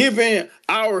giving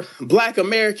our Black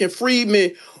American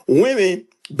freedmen, women,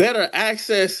 better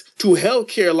access to health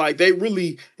care like they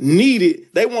really need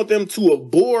it, they want them to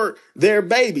abort their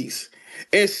babies.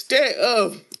 Instead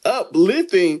of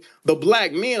uplifting the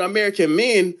Black men, American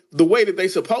men, the way that they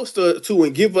supposed to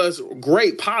and give us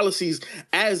great policies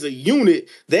as a unit,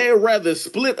 they'd rather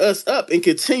split us up and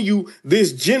continue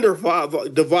this gender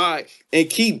divide and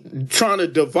keep trying to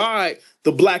divide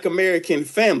the Black American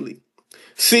family.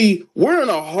 See, we're in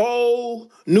a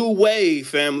whole new wave,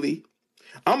 family.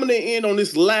 I'm going to end on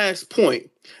this last point.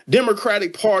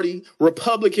 Democratic Party,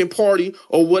 Republican Party,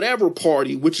 or whatever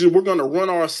party, which is we're going to run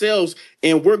ourselves,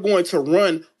 and we're going to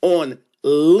run on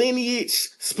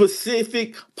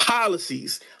lineage-specific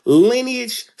policies,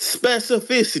 lineage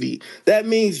specificity. That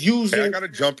means using... Hey, I got to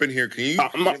jump in here. Can you...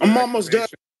 I'm almost done.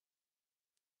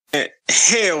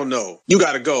 Hell no. You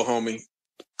got to go, homie.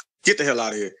 Get the hell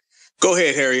out of here. Go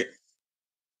ahead, Harriet.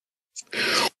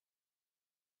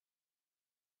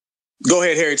 Go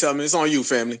ahead, Harriet Tubman. It's on you,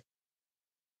 family.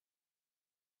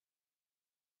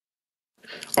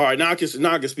 All right, now I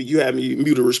can speak. You have me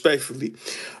muted respectfully.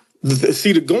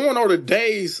 See, going on the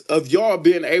days of y'all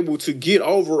being able to get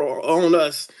over on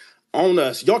us.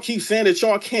 Y'all keep saying that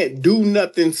y'all can't do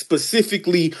nothing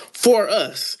specifically for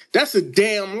us. That's a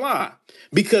damn lie,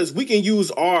 because we can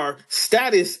use our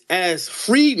status as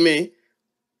freedmen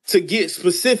to get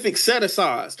specific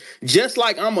set-asides. Just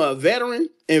like I'm a veteran,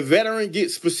 and veteran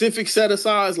get specific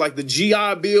set-asides like the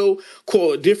GI Bill,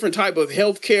 called a different type of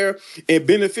health care and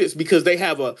benefits because they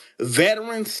have a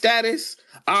veteran status.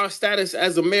 Our status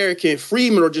as American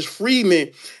freemen or just freemen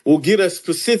will get us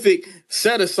specific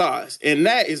set-asides. And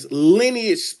that is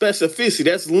lineage specificity.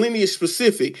 That's lineage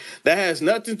specific. That has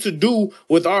nothing to do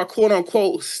with our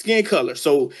quote-unquote skin color.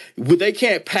 So they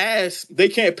can't pass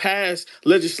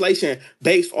legislation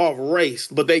based off race,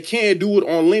 but they can do it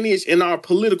on lineage and our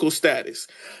political status.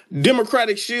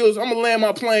 Democratic shields, I'm going to land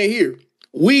my plane here.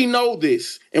 We know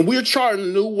this, and we're charting a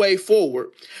new way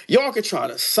forward. Y'all can try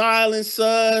to silence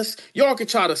us. Y'all can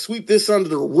try to sweep this under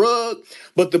the rug,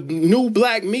 but the new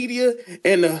black media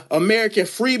and the American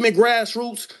freedmen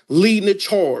grassroots leading the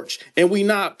charge, and we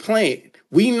not playing.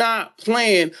 We not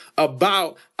playing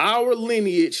about our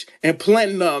lineage and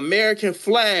planting the American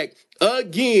flag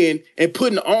again and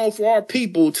putting it on for our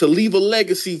people to leave a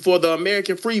legacy for the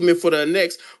American freedmen for the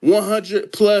next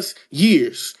 100 plus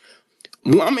years.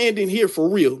 I'm ending here for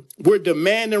real. We're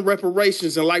demanding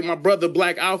reparations, and like my brother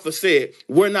Black Alpha said,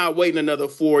 we're not waiting another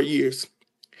 4 years.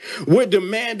 We're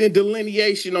demanding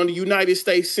delineation on the United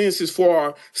States Census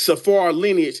for our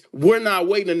lineage. We're not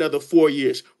waiting another 4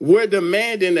 years. We're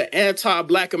demanding the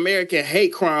anti-Black American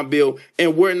hate crime bill,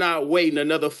 and we're not waiting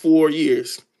another 4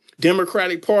 years.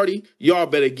 Democratic Party, y'all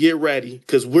better get ready,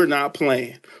 because we're not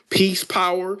playing. Peace,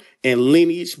 power, and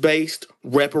lineage-based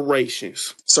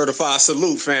reparations. Certified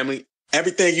salute, family.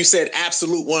 Everything you said,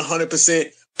 absolute 100%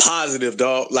 positive,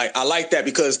 dog. Like, I like that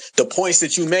because the points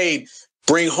that you made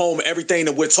bring home everything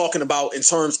that we're talking about in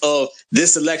terms of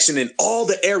this election in all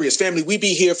the areas. Family, we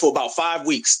be here for about 5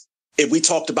 weeks if we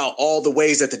talked about all the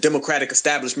ways that the Democratic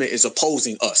establishment is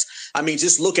opposing us. I mean,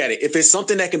 just look at it. If it's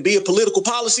something that can be a political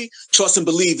policy, trust and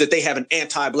believe that they have an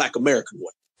anti-Black American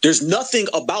one. There's nothing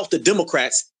about the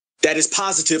Democrats that is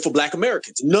positive for Black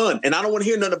Americans. None. And I don't want to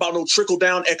hear nothing about no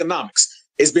trickle-down economics.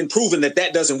 It's been proven that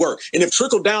that doesn't work. And if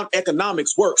trickle-down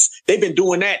economics works, they've been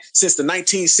doing that since the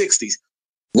 1960s.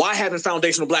 Why haven't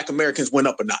foundational Black Americans went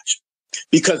up a notch?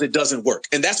 Because it doesn't work.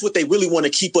 And that's what they really want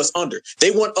to keep us under.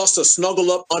 They want us to snuggle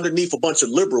up underneath a bunch of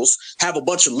liberals, have a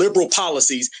bunch of liberal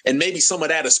policies, and maybe some of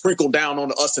that is sprinkled down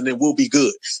on us, and then we'll be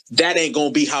good. That ain't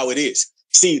going to be how it is.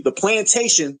 See, the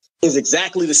plantation is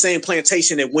exactly the same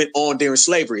plantation that went on during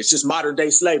slavery. It's just modern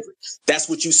day slavery. That's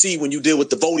what you see when you deal with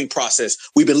the voting process.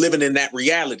 We've been living in that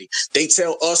reality. They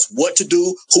tell us what to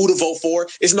do, who to vote for.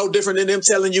 It's no different than them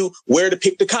telling you where to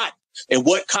pick the cotton and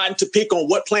what cotton to pick on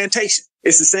what plantation.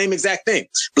 It's the same exact thing.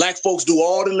 Black folks do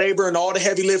all the labor and all the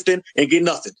heavy lifting and get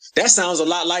nothing. That sounds a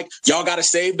lot like y'all got to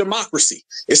save democracy.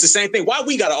 It's the same thing. Why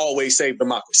we got to always save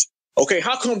democracy? Okay,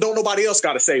 how come don't nobody else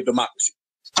got to save democracy?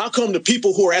 How come the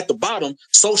people who are at the bottom,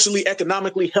 socially,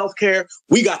 economically, healthcare,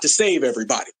 we got to save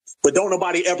everybody, but don't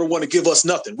nobody ever want to give us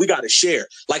nothing? We got to share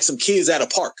like some kids at a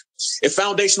park. If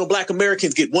foundational Black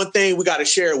Americans get one thing, we got to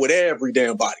share it with every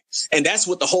damn body. And that's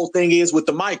what the whole thing is with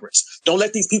the migrants. Don't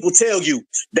let these people tell you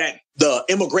that the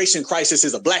immigration crisis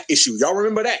is a Black issue. Y'all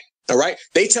remember that? All right.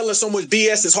 They tell us so much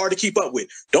BS it's hard to keep up with.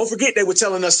 Don't forget they were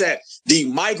telling us that the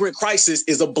migrant crisis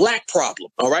is a Black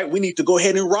problem. All right. We need to go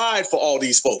ahead and ride for all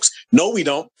these folks. No, we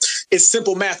don't. It's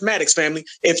simple mathematics, family.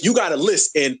 If you got a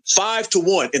list in 5 to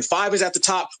 1 and 5 is at the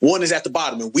top, 1 is at the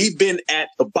bottom, and we've been at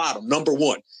the bottom, number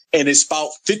 1, and it's about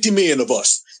 50 million of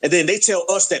us. And then they tell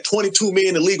us that 22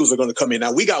 million illegals are going to come in.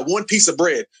 Now, we got one piece of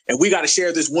bread, and we got to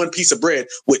share this one piece of bread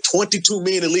with 22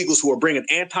 million illegals who are bringing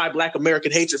anti-Black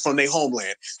American hatred from their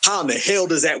homeland. How in the hell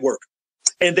does that work?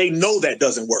 And they know that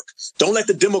doesn't work. Don't let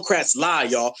the Democrats lie,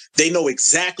 y'all. They know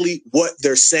exactly what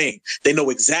they're saying. They know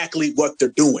exactly what they're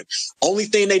doing. Only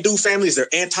thing they do, family, is they're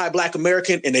anti-Black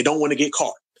American, and they don't want to get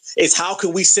caught. It's how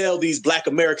can we sell these Black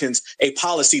Americans a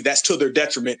policy that's to their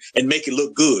detriment and make it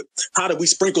look good? How do we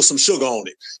sprinkle some sugar on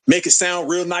it, make it sound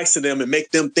real nice to them and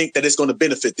make them think that it's going to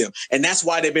benefit them? And that's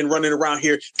why they've been running around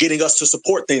here getting us to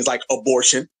support things like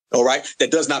abortion. All right.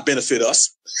 That does not benefit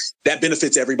us. That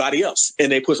benefits everybody else.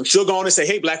 And they put some sugar on it and say,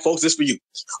 hey, Black folks, this for you.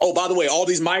 Oh, by the way, all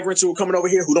these migrants who are coming over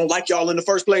here who don't like y'all in the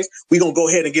first place, we're going to go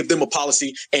ahead and give them a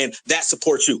policy and that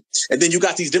supports you. And then you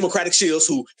got these Democratic shills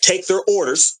who take their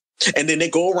orders and then they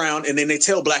go around and then they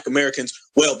tell Black Americans,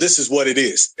 well, this is what it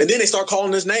is. And then they start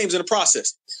calling us names in the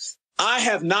process. I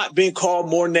have not been called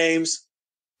more names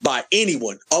by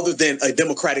anyone other than a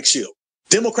Democratic shield.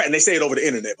 Democrat, and they say it over the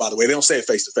internet, by the way. They don't say it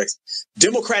face to face.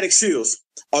 Democratic shills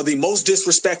are the most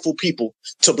disrespectful people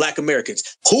to Black Americans.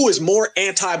 Who is more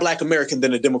anti-Black American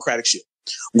than a Democratic shield?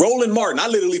 Roland Martin. I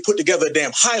literally put together a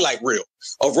damn highlight reel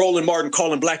of Roland Martin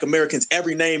calling Black Americans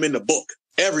every name in the book.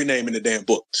 Every name in the damn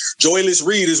book. Joyless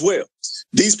Reed as well.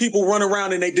 These people run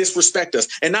around and they disrespect us.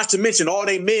 And not to mention all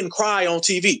they men cry on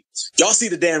TV. Y'all see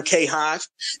the damn K-Hive.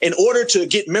 In order to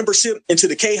get membership into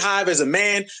the K-Hive as a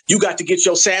man, you got to get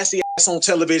your sassy ass on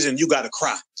television. You got to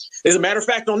cry. As a matter of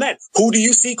fact, on that, who do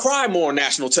you see cry more on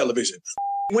national television?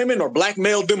 Women or Black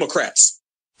male Democrats?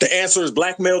 The answer is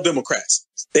Black male Democrats.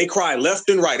 They cry left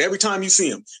and right. Every time you see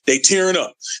them, they tearing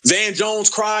up. Van Jones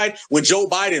cried when Joe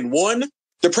Biden won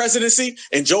the presidency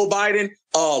and Joe Biden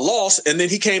lost, and then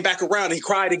he came back around and he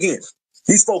cried again.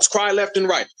 These folks cry left and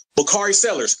right. Bakari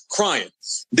Sellers crying.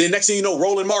 Then next thing you know,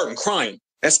 Roland Martin crying.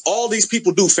 That's all these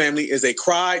people do, family, is they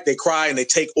cry, and they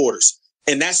take orders.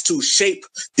 And that's to shape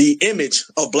the image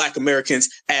of Black Americans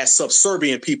as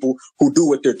subservient people who do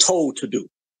what they're told to do.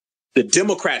 The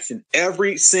Democrats in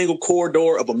every single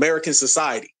corridor of American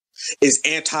society is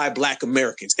anti-Black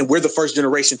Americans. And we're the first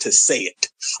generation to say it.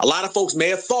 A lot of folks may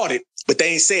have thought it, but they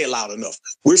ain't say it loud enough.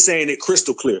 We're saying it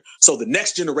crystal clear. So the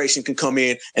next generation can come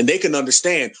in and they can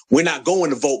understand we're not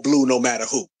going to vote blue no matter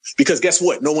who. Because guess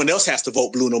what? No one else has to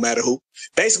vote blue no matter who.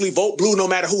 Basically, vote blue no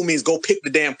matter who means go pick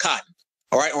the damn cotton.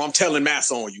 All right. Or I'm telling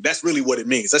massa on you. That's really what it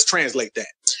means. Let's translate that.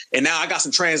 And now I got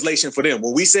some translation for them.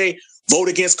 When we say vote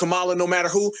against Kamala no matter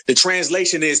who, the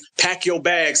translation is pack your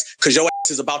bags because your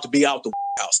ass is about to be out the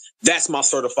house. That's my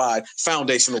certified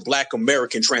foundational Black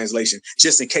American translation,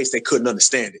 just in case they couldn't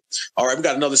understand it. All right, we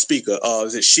got another speaker.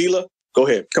 Is it Sheila? Go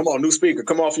ahead. Come on, new speaker.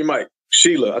 Come off your mic.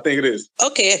 Sheila, I think it is.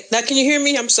 Okay, now can you hear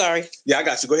me? I'm sorry. Yeah, I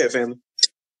got you. Go ahead, family.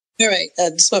 All right,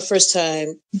 this is my first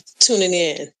time tuning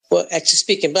in. Well, actually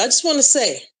speaking, but I just want to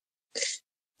say,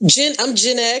 I'm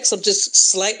Gen X. I'm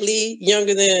just slightly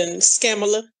younger than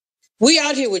Scamala. We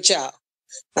out here with y'all.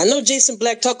 I know Jason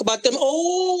Black talk about them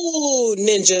old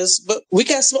ninjas, but we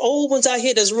got some old ones out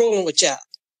here that's rolling with y'all.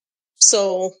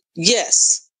 So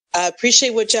yes, I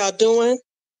appreciate what y'all doing.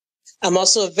 I'm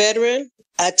also a veteran.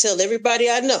 I tell everybody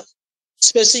I know,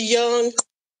 especially young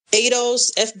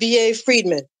ADOS, FBA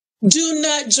freedmen, do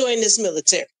not join this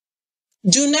military.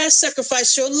 Do not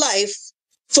sacrifice your life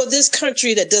for this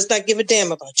country that does not give a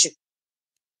damn about you.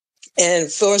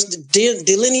 And for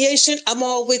delineation, I'm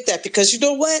all with that because you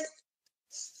know what?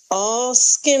 All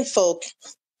skin folk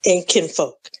and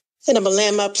kinfolk. And I'm going to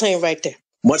land my plane right there.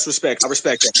 Much respect. I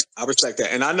respect that. I respect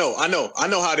that. And I know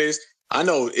how it is. I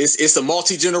know it's a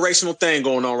multi-generational thing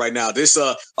going on right now. This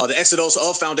the exodus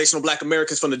of foundational Black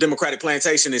Americans from the Democratic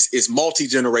plantation is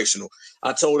multi-generational.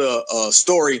 I told a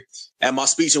story at my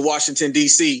speech in Washington,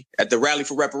 D.C. at the Rally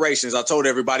for Reparations. I told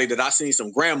everybody that I seen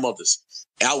some grandmothers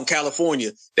out in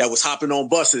California that was hopping on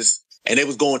buses and they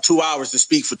was going 2 hours to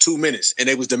speak for 2 minutes and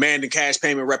they was demanding cash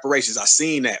payment reparations. I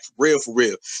seen that for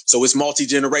real. So it's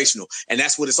multi-generational. And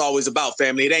that's what it's always about,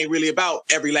 family. It ain't really about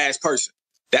every last person.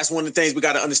 That's one of the things we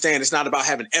got to understand. It's not about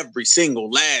having every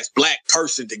single last Black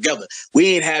person together. We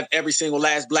ain't have every single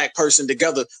last Black person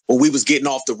together when we was getting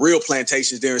off the real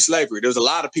plantations during slavery. There was a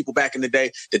lot of people back in the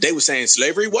day that they were saying,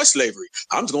 slavery? What slavery?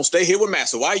 I'm just going to stay here with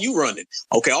Massa. Why are you running?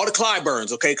 Okay, all the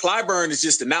Clyburns. Okay, Clyburn is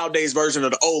just the nowadays version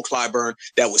of the old Clyburn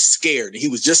that was scared. He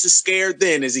was just as scared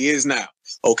then as he is now.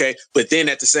 Okay. But then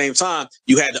at the same time,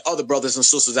 you had the other brothers and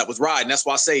sisters that was riding. That's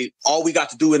why I say all we got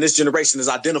to do in this generation is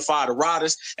identify the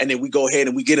riders. And then we go ahead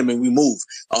and we get them and we move.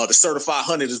 The certified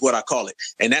 100 is what I call it.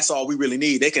 And that's all we really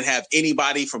need. They can have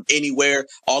anybody from anywhere.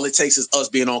 All it takes is us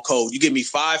being on code. You give me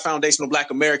 5 foundational Black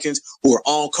Americans who are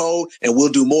on code and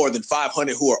we'll do more than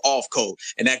 500 who are off code.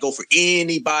 And that go for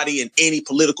anybody in any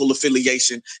political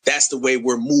affiliation. That's the way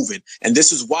we're moving. And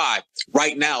this is why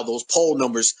right now, those poll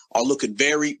numbers are looking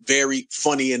very, very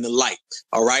funny in the light.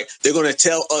 All right. They're going to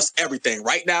tell us everything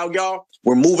right now, y'all.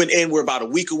 We're moving in. We're about a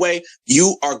week away.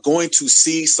 You are going to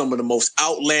see some of the most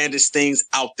outlandish things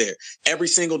out there. Every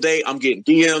single day, I'm getting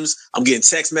DMs. I'm getting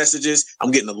text messages.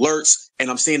 I'm getting alerts. And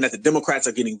I'm seeing that the Democrats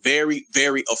are getting very,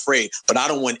 very afraid. But I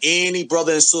don't want any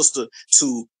brother and sister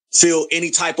to feel any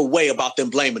type of way about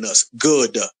them blaming us.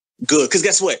 Good. Because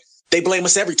guess what? They blame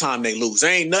us every time they lose.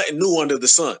 There ain't nothing new under the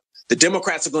sun. The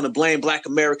Democrats are going to blame Black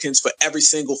Americans for every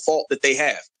single fault that they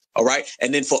have. All right.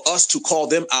 And then for us to call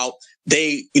them out,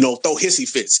 they, throw hissy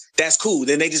fits. That's cool.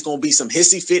 Then they just going to be some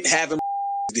hissy fit having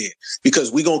did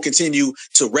because we're going to continue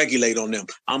to regulate on them.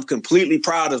 I'm completely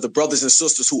proud of the brothers and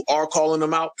sisters who are calling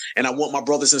them out. And I want my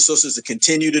brothers and sisters to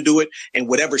continue to do it. And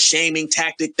whatever shaming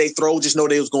tactic they throw, just know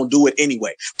they was going to do it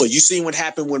anyway. But you see what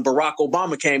happened when Barack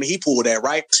Obama came and he pulled that,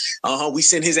 right? We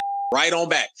sent his right on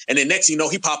back. And then next,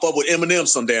 he pop up with Eminem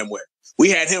some damn where. We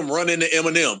had him run into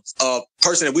Eminem, a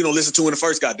person that we don't listen to in the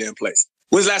first goddamn place.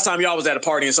 When's the last time y'all was at a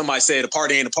party and somebody said a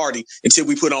party ain't a party until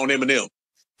we put on Eminem?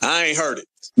 I ain't heard it.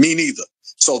 Me neither.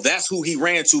 So that's who he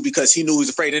ran to because he knew he was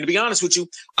afraid. And to be honest with you,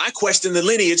 I question the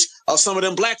lineage of some of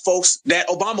them Black folks that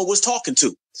Obama was talking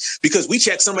to because we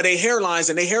checked some of their hairlines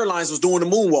and their hairlines was doing the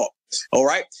moonwalk. All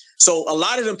right. So a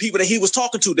lot of them people that he was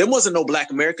talking to, there wasn't no Black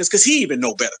Americans because he even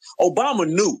know better. Obama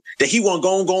knew that he wasn't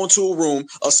going to go into a room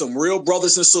of some real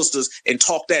brothers and sisters and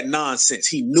talk that nonsense.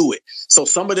 He knew it. So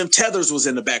some of them tethers was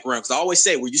in the background. Because I always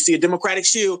say, where you see a Democratic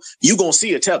shield, you going to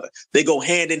see a tether. They go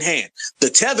hand in hand. The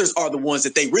tethers are the ones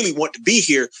that they really want to be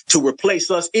here to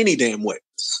replace us any damn way.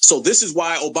 So this is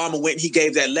why Obama went and he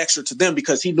gave that lecture to them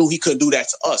because he knew he couldn't do that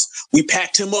to us. We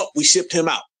packed him up. We shipped him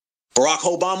out. Barack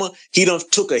Obama, he done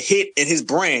took a hit in his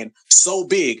brand so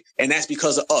big, and that's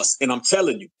because of us. And I'm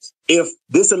telling you, if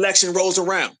this election rolls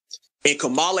around and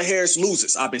Kamala Harris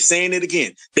loses, I've been saying it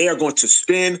again, they are going to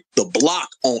spin the block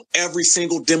on every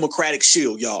single Democratic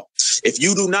shield, y'all. If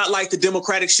you do not like the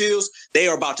Democratic shields, they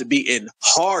are about to be in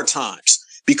hard times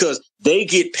because they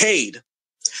get paid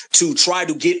to try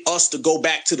to get us to go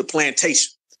back to the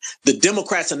plantation. The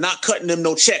Democrats are not cutting them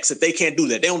no checks if they can't do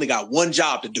that. They only got one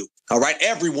job to do. All right.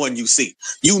 Everyone you see,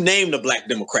 you name the black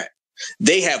Democrat.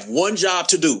 They have one job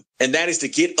to do, and that is to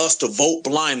get us to vote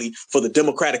blindly for the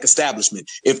Democratic establishment.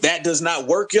 If that does not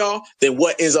work, y'all, then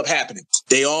what ends up happening?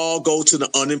 They all go to the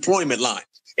unemployment line,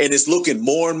 and it's looking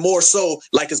more and more so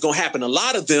like it's going to happen. A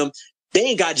lot of them, they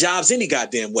ain't got jobs any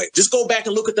goddamn way. Just go back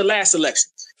and look at the last election.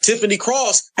 Tiffany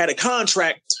Cross had a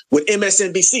contract with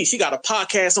MSNBC. She got a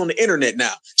podcast on the internet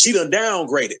now. She done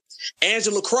downgraded.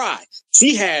 Angela Cry,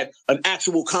 she had an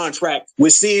actual contract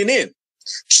with CNN.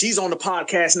 She's on the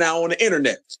podcast now on the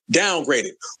internet,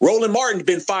 downgraded. Roland Martin's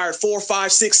been fired 4,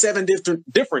 5, 6, 7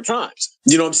 different times.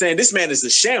 You know what I'm saying? This man is a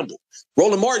shamble.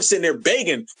 Roland Martin sitting there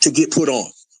begging to get put on.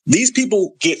 These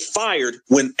people get fired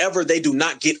whenever they do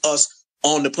not get us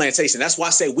on the plantation. That's why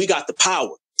I say we got the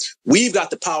power. We've got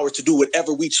the power to do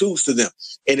whatever we choose to them.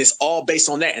 And it's all based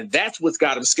on that. And that's what's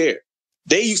got them scared.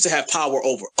 They used to have power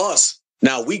over us.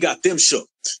 Now we got them shook.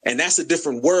 And that's a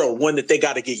different world, one that they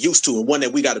got to get used to and one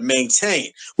that we got to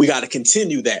maintain. We got to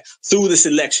continue that through this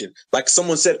election. Like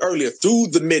someone said earlier, through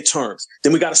the midterms,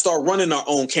 then we got to start running our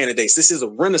own candidates. This is a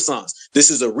renaissance.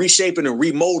 This is a reshaping and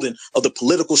remolding of the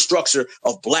political structure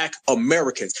of black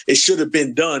Americans. It should have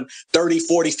been done 30,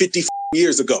 40, 50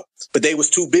 years ago, but they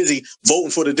was too busy voting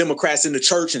for the Democrats in the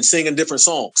church and singing different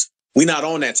songs. We're not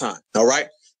on that time. All right.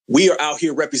 We are out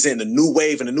here representing a new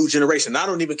wave and a new generation. I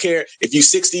don't even care if you're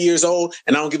 60 years old,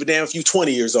 and I don't give a damn if you're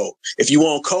 20 years old. If you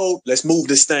want code, let's move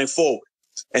this thing forward.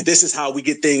 And this is how we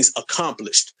get things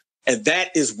accomplished. And that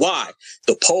is why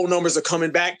the poll numbers are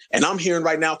coming back. And I'm hearing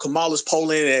right now Kamala's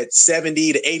polling at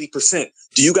 70 to 80%.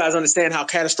 Do you guys understand how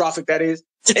catastrophic that is?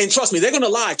 And trust me, they're going to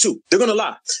lie, too. They're going to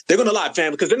lie. They're going to lie,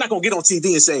 fam, because they're not going to get on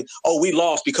TV and say, oh, we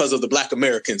lost because of the black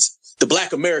Americans. The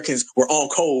black Americans were on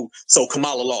code, so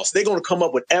Kamala lost. They're going to come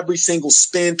up with every single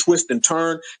spin, twist, and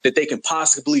turn that they can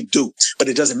possibly do. But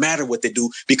it doesn't matter what they do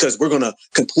because we're going to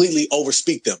completely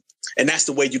overspeak them. And that's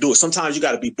the way you do it. Sometimes you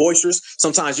got to be boisterous.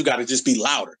 Sometimes you got to just be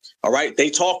louder. All right.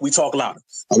 They talk, we talk louder.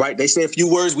 All right. They say a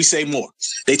few words, we say more.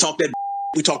 They talk that,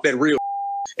 we talk that real.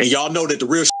 And y'all know that the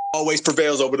real always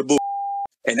prevails over the bull.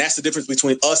 And that's the difference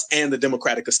between us and the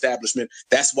Democratic establishment.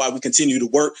 That's why we continue to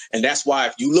work. And that's why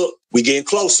if you look, we're getting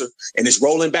closer and it's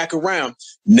rolling back around.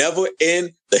 Never in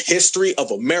the history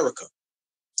of America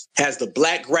has the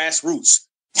black grassroots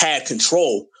had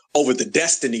control over the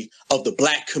destiny of the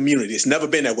black community. It's never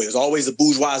been that way. It's always the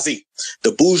bourgeoisie.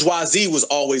 The bourgeoisie was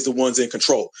always the ones in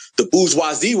control. The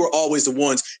bourgeoisie were always the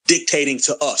ones dictating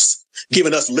to us,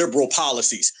 giving us liberal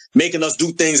policies, making us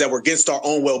do things that were against our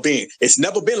own well-being. It's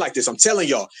never been like this. I'm telling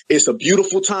y'all, it's a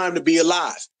beautiful time to be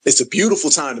alive. It's a beautiful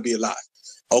time to be alive.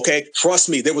 Okay, trust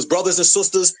me, there was brothers and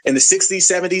sisters in the 60s,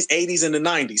 70s, 80s, and the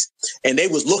 90s, and they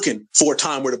was looking for a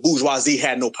time where the bourgeoisie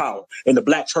had no power and the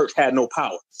black church had no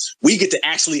power. We get to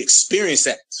actually experience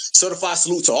that. Certified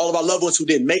salute to all of our loved ones who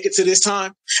didn't make it to this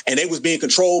time, and they was being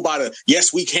controlled by the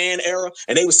yes, we can era,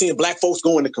 and they were seeing black folks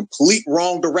go in the complete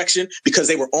wrong direction because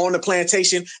they were on the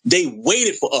plantation. They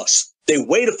waited for us. They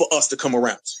waited for us to come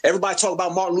around. Everybody talk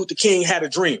about Martin Luther King had a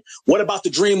dream. What about the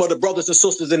dream of the brothers and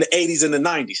sisters in the 80s and the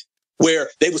 90s? Where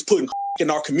they was putting in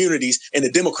our communities and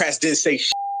the Democrats didn't say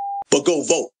but go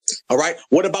vote. All right.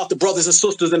 What about the brothers and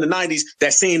sisters in the 90s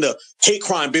that seen the hate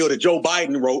crime bill that Joe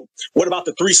Biden wrote? What about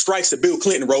the 3 strikes that Bill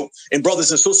Clinton wrote? And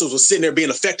brothers and sisters were sitting there being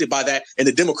affected by that. And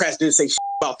the Democrats didn't say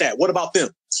about that. What about them?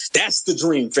 That's the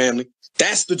dream, family.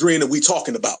 That's the dream that we're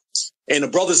talking about. And the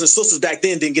brothers and sisters back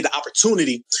then didn't get the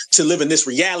opportunity to live in this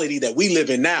reality that we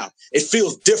live in now. It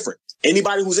feels different.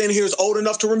 Anybody who's in here is old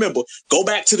enough to remember, go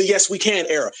back to the yes, we can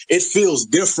era. It feels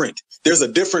different. There's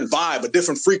a different vibe, a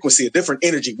different frequency, a different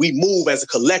energy. We move as a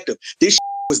collective. This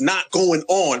was not going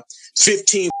on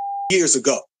 15 years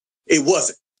ago. It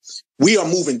wasn't. We are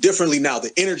moving differently now.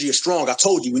 The energy is strong. I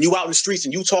told you, when you out in the streets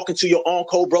and you talking to your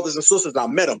on-code brothers and sisters, I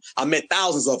met them. I met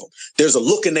thousands of them. There's a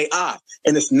look in their eye,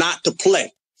 and it's not to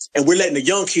play. And we're letting the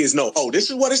young kids know, oh, this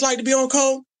is what it's like to be on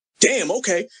code? Damn,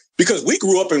 okay. Because we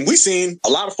grew up and we seen a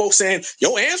lot of folks saying,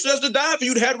 your ancestors died for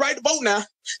you to have the right to vote now.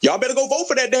 Y'all better go vote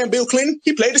for that damn Bill Clinton.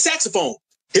 He played the saxophone.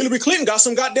 Hillary Clinton got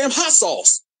some goddamn hot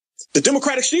sauce. The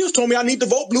Democratic Shields told me I need to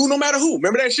vote blue no matter who.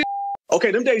 Remember that shit?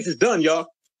 Okay, them days is done, y'all.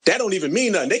 That don't even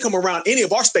mean nothing. They come around any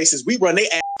of our spaces. We run their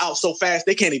ass out so fast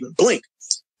they can't even blink.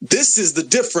 This is the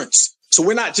difference. So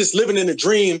we're not just living in a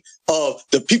dream of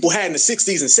the people had in the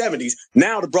 60s and 70s.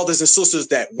 Now the brothers and sisters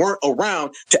that weren't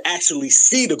around to actually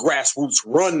see the grassroots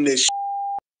run this.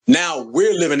 Now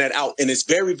we're living that out. And it's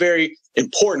very, very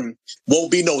important.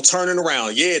 Won't be no turning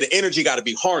around. Yeah, the energy got to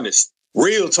be harnessed.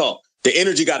 Real talk. The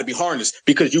energy got to be harnessed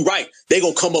because you're right. They're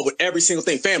going to come up with every single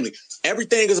thing. Family,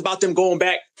 everything is about them going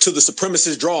back to the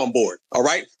supremacist drawing board. All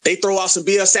right. They throw out some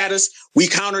BS at us. We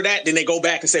counter that. Then they go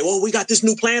back and say, well, we got this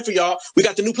new plan for y'all. We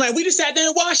got the new plan. We just sat there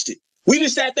and watched it.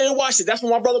 That's what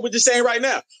my brother was just saying right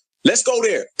now. Let's go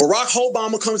there. Barack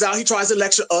Obama comes out. He tries to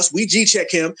lecture us. We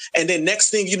G-check him. And then next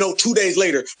thing you know, 2 days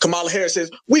later, Kamala Harris says,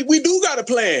 we do got a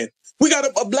plan. We got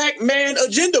a black man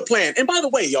agenda plan. And by the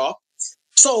way, y'all,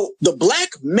 so the black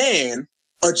man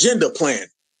agenda plan,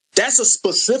 that's a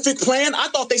specific plan. I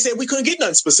thought they said we couldn't get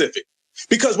nothing specific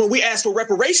because when we ask for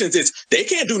reparations, they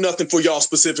can't do nothing for y'all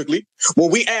specifically. When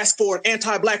we ask for an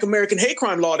anti-black American hate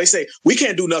crime law, they say we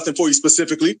can't do nothing for you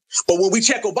specifically. But when we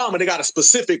check Obama, they got a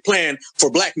specific plan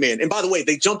for black men. And by the way,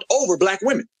 they jumped over black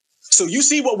women. So you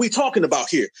see what we're talking about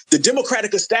here. The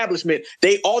Democratic establishment,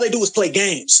 all they do is play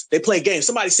games. They play games.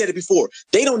 Somebody said it before.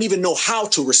 They don't even know how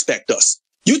to respect us.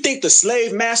 You think the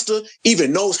slave master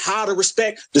even knows how to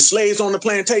respect the slaves on the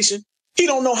plantation? He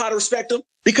don't know how to respect them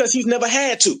because he's never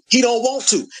had to. He don't want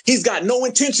to. He's got no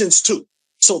intentions to.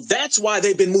 So that's why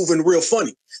they've been moving real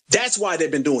funny. That's why they've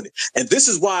been doing it. And this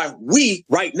is why we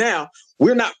right now,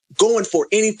 we're not going for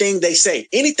anything they say.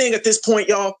 Anything at this point,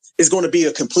 y'all, is going to be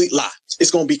a complete lie.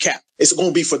 It's going to be capped. It's going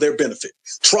to be for their benefit.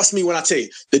 Trust me when I tell you,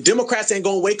 the Democrats ain't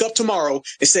going to wake up tomorrow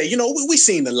and say, you know, we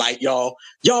seen the light, y'all.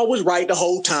 Y'all was right the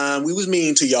whole time. We was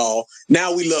mean to y'all.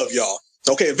 Now we love y'all.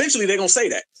 Okay, eventually they're going to say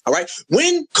that. All right.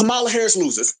 When Kamala Harris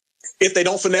loses, if they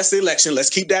don't finesse the election, let's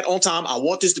keep that on time. I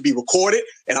want this to be recorded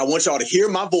and I want y'all to hear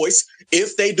my voice.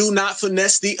 If they do not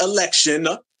finesse the election,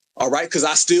 all right, because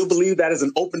I still believe that is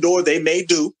an open door they may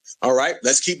do. All right,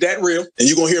 let's keep that real. And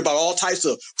you're going to hear about all types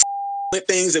of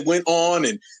things that went on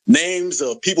and names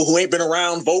of people who ain't been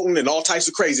around voting and all types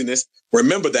of craziness.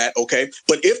 Remember that, okay?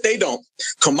 But if they don't,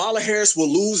 Kamala Harris will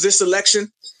lose this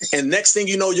election. And next thing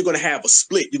you know, you're going to have a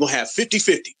split. You're going to have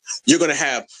 50-50. You're going to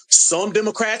have some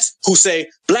Democrats who say,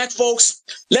 black folks,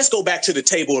 let's go back to the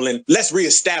table and let's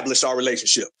reestablish our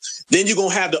relationship. Then you're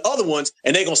going to have the other ones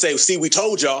and they're going to say, see, we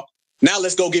told y'all. Now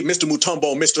let's go get Mr.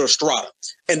 Mutombo and Mr. Estrada.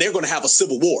 And they're going to have a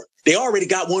civil war. They already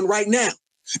got one right now.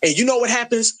 And you know what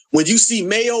happens when you see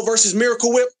Mayo versus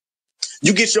Miracle Whip?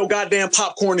 You get your goddamn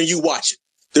popcorn and you watch it.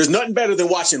 There's nothing better than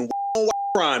watching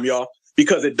crime, y'all,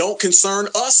 because it don't concern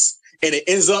us and it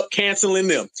ends up canceling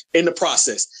them in the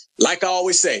process. Like I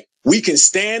always say, we can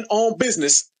stand on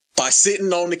business by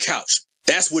sitting on the couch.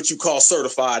 That's what you call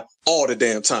certified all the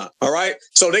damn time. All right.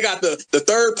 So they got the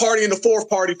third party and the fourth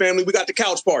party, family. We got the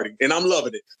couch party and I'm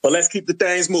loving it. But let's keep the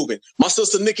things moving. My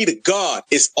sister Nikki, the God,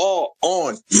 is all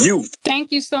on you.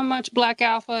 Thank you so much, Black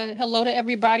Alpha. Hello to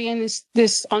everybody in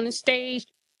this on the stage.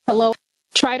 Hello.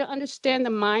 Try to understand the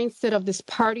mindset of this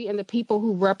party and the people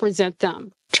who represent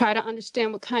them. Try to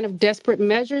understand what kind of desperate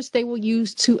measures they will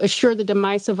use to assure the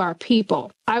demise of our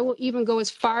people. I will even go as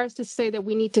far as to say that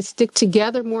we need to stick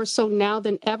together more so now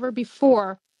than ever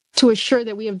before to assure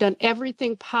that we have done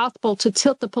everything possible to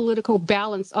tilt the political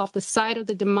balance off the side of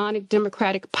the demonic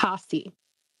Democratic posse.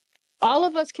 All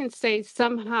of us can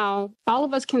somehow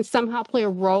play a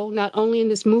role, not only in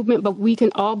this movement, but we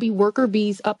can all be worker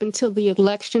bees up until the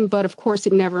election, but of course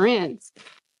it never ends.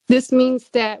 This means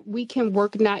that we can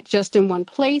work not just in one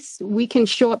place, we can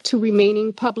show up to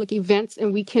remaining public events,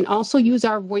 and we can also use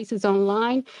our voices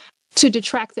online to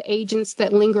detract the agents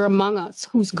that linger among us,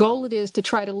 whose goal it is to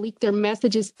try to leak their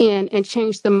messages in and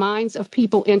change the minds of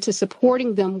people into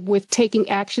supporting them with taking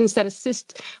actions that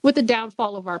assist with the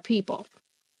downfall of our people.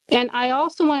 And I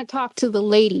also want to talk to the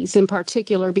ladies in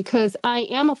particular, because I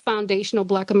am a foundational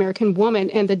Black American woman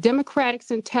and the Democrats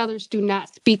and tellers do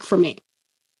not speak for me.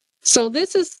 So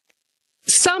this is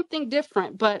something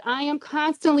different, but I am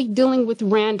constantly dealing with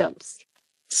randoms.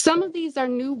 Some of these are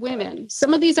new women.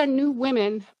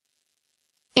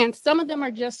 And some of them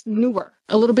are just newer,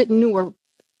 a little bit newer.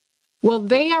 Well,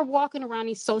 they are walking around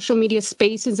these social media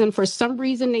spaces, and for some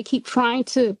reason they keep trying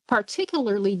to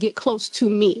particularly get close to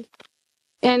me.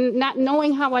 And not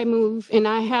knowing how I move, and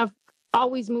I have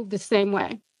always moved the same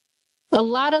way. A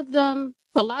lot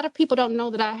of people don't know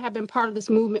that I have been part of this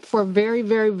movement for a very,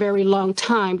 very, very long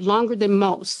time, longer than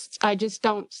most. I just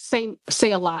don't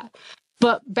say a lot.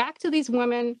 But back to these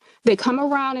women, they come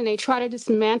around and they try to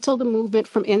dismantle the movement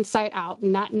from inside out,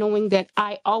 not knowing that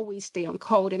I always stay on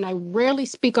code. And I rarely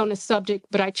speak on the subject,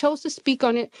 but I chose to speak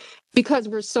on it because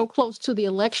we're so close to the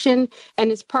election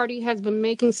and this party has been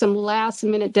making some last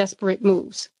minute desperate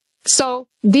moves. So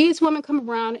these women come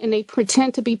around and they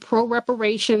pretend to be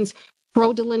pro-reparations,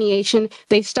 pro-delineation.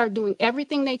 They start doing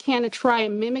everything they can to try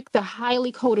and mimic the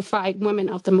highly codified women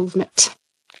of the movement.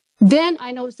 Then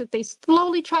I noticed that they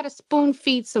slowly try to spoon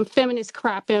feed some feminist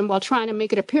crap in while trying to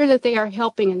make it appear that they are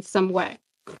helping in some way.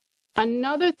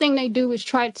 Another thing they do is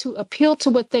try to appeal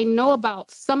to what they know about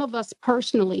some of us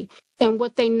personally and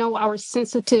what they know our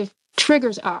sensitive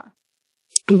triggers are.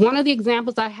 One of the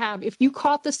examples I have, if you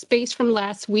caught the space from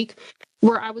last week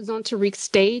where I was on Tariq's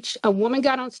stage, a woman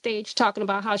got on stage talking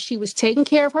about how she was taking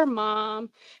care of her mom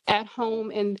at home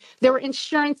and there were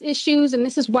insurance issues, and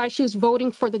this is why she was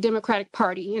voting for the Democratic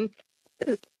Party. And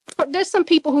there's some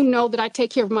people who know that I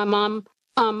take care of my mom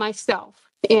myself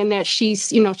and that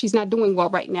she's not doing well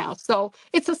right now. So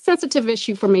it's a sensitive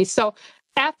issue for me. So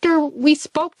after we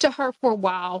spoke to her for a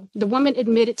while, the woman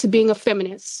admitted to being a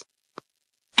feminist.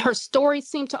 Her story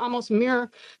seemed to almost mirror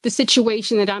the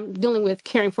situation that I'm dealing with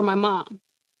caring for my mom.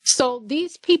 So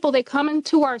these people, they come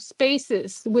into our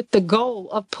spaces with the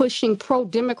goal of pushing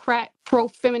pro-democrat,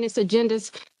 pro-feminist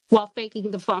agendas while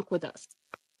faking the funk with us.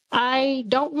 I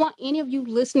don't want any of you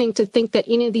listening to think that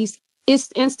any of these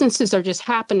instances are just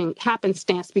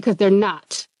happenstance, because they're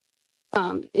not.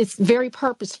 It's very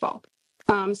purposeful.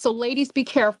 So ladies, be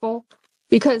careful.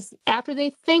 Because after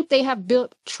they think they have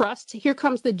built trust, here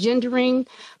comes the gendering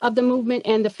of the movement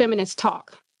and the feminist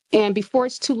talk. And before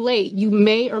it's too late, you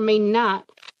may or may not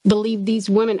believe these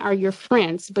women are your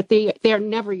friends, but they are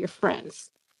never your friends.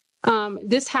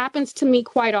 This happens to me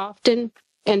quite often,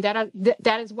 and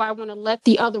that is why I want to let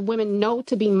the other women know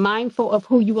to be mindful of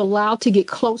who you allow to get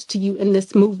close to you in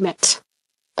this movement.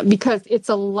 Because it's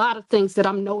a lot of things that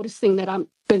I'm noticing that I've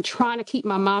been trying to keep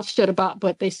my mouth shut about,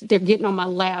 but they're getting on my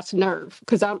last nerve,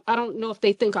 because I don't know if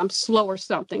they think I'm slow or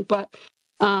something, but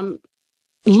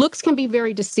looks can be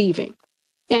very deceiving.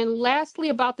 And lastly,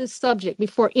 about this subject,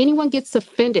 before anyone gets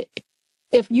offended,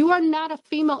 if you are not a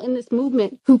female in this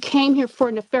movement who came here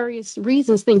for nefarious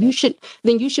reasons, then you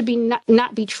should be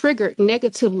not be triggered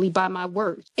negatively by my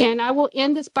words. And I will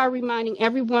end this by reminding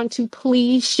everyone to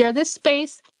please share this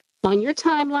space on your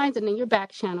timelines and in your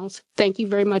back channels. Thank you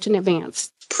very much in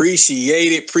advance.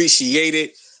 Appreciate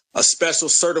it. A special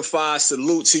certified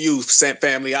salute to you,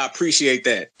 family. I appreciate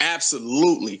that.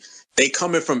 Absolutely. They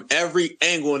coming from every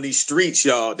angle in these streets,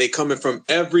 y'all. They coming from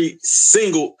every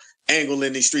single angle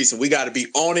in these streets, and we got to be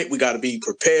on it. We got to be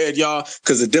prepared, y'all,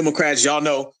 because the Democrats, y'all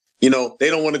know, they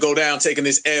don't want to go down taking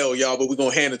this L, y'all, but we're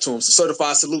going to hand it to them. So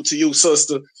certified salute to you,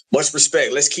 sister. Much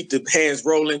respect. Let's keep the hands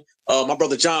rolling. My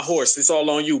brother John Horst, it's all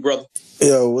on you, brother.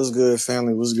 Yo, what's good,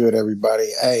 family? What's good, everybody?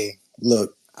 Hey,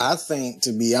 look, I think,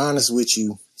 to be honest with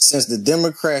you, since the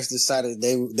Democrats decided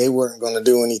they weren't going to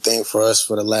do anything for us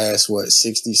for the last,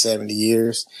 60, 70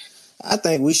 years, I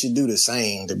think we should do the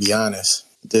same, to be honest.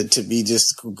 To be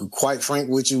just quite frank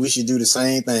with you, we should do the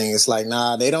same thing. It's like,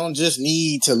 nah, they don't just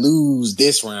need to lose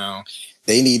this round.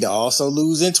 They need to also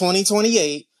lose in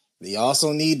 2028. They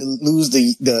also need to lose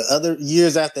the other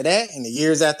years after that, and the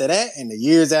years after that, and the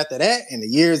years after that, and the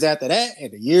years after that,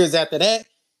 and the years after that.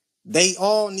 They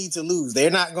all need to lose.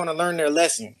 They're not going to learn their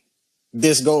lesson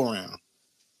this go round.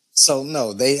 So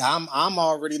no, I'm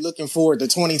already looking forward to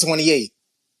 2028.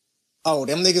 Oh,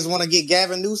 them niggas want to get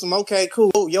Gavin Newsom. Okay,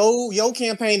 cool. Your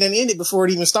campaign done ended before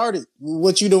it even started.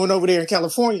 What you doing over there in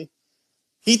California?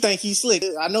 He think he's slick.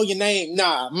 I know your name.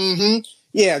 Nah.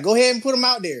 Yeah, go ahead and put him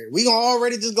out there. We gonna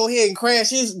already just go ahead and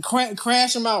crash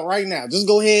him out right now. Just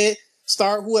go ahead.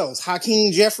 Start who else?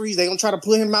 Hakeem Jeffries. They gonna try to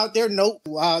put him out there? Nope.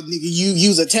 You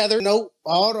use a tether? Nope.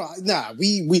 We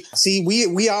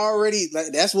already,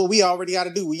 that's what we already got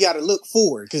to do. We got to look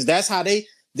forward, because that's how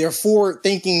they're forward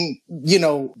thinking.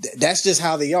 That's just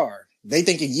how they are. They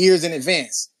thinking years in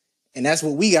advance, and that's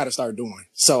what we got to start doing.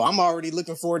 So I'm already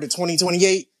looking forward to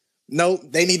 2028. Nope.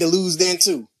 They need to lose then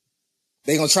too.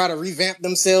 They're going to try to revamp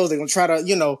themselves. They're going to try to,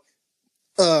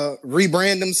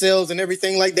 rebrand themselves and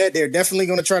everything like that. They're definitely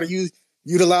going to try to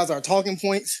utilize our talking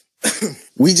points.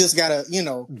 We just got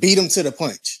to, beat them to the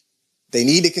punch. They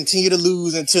need to continue to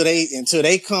lose until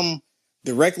they come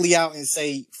directly out and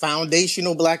say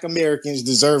foundational Black Americans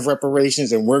deserve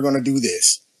reparations, and we're going to do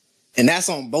this. And that's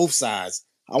on both sides.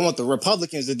 I want the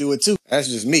Republicans to do it too. That's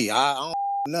just me. I don't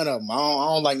none of them. I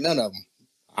don't like none of them.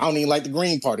 I don't even like the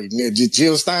Green Party.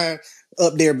 Jill Stein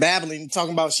up there babbling,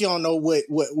 talking about she don't know what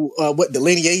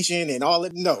delineation and all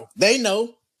that. No, they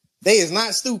know. They is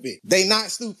not stupid. They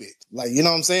not stupid. Like, you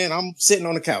know what I'm saying? I'm sitting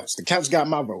on the couch. The couch got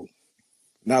my vote.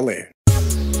 Not Larry.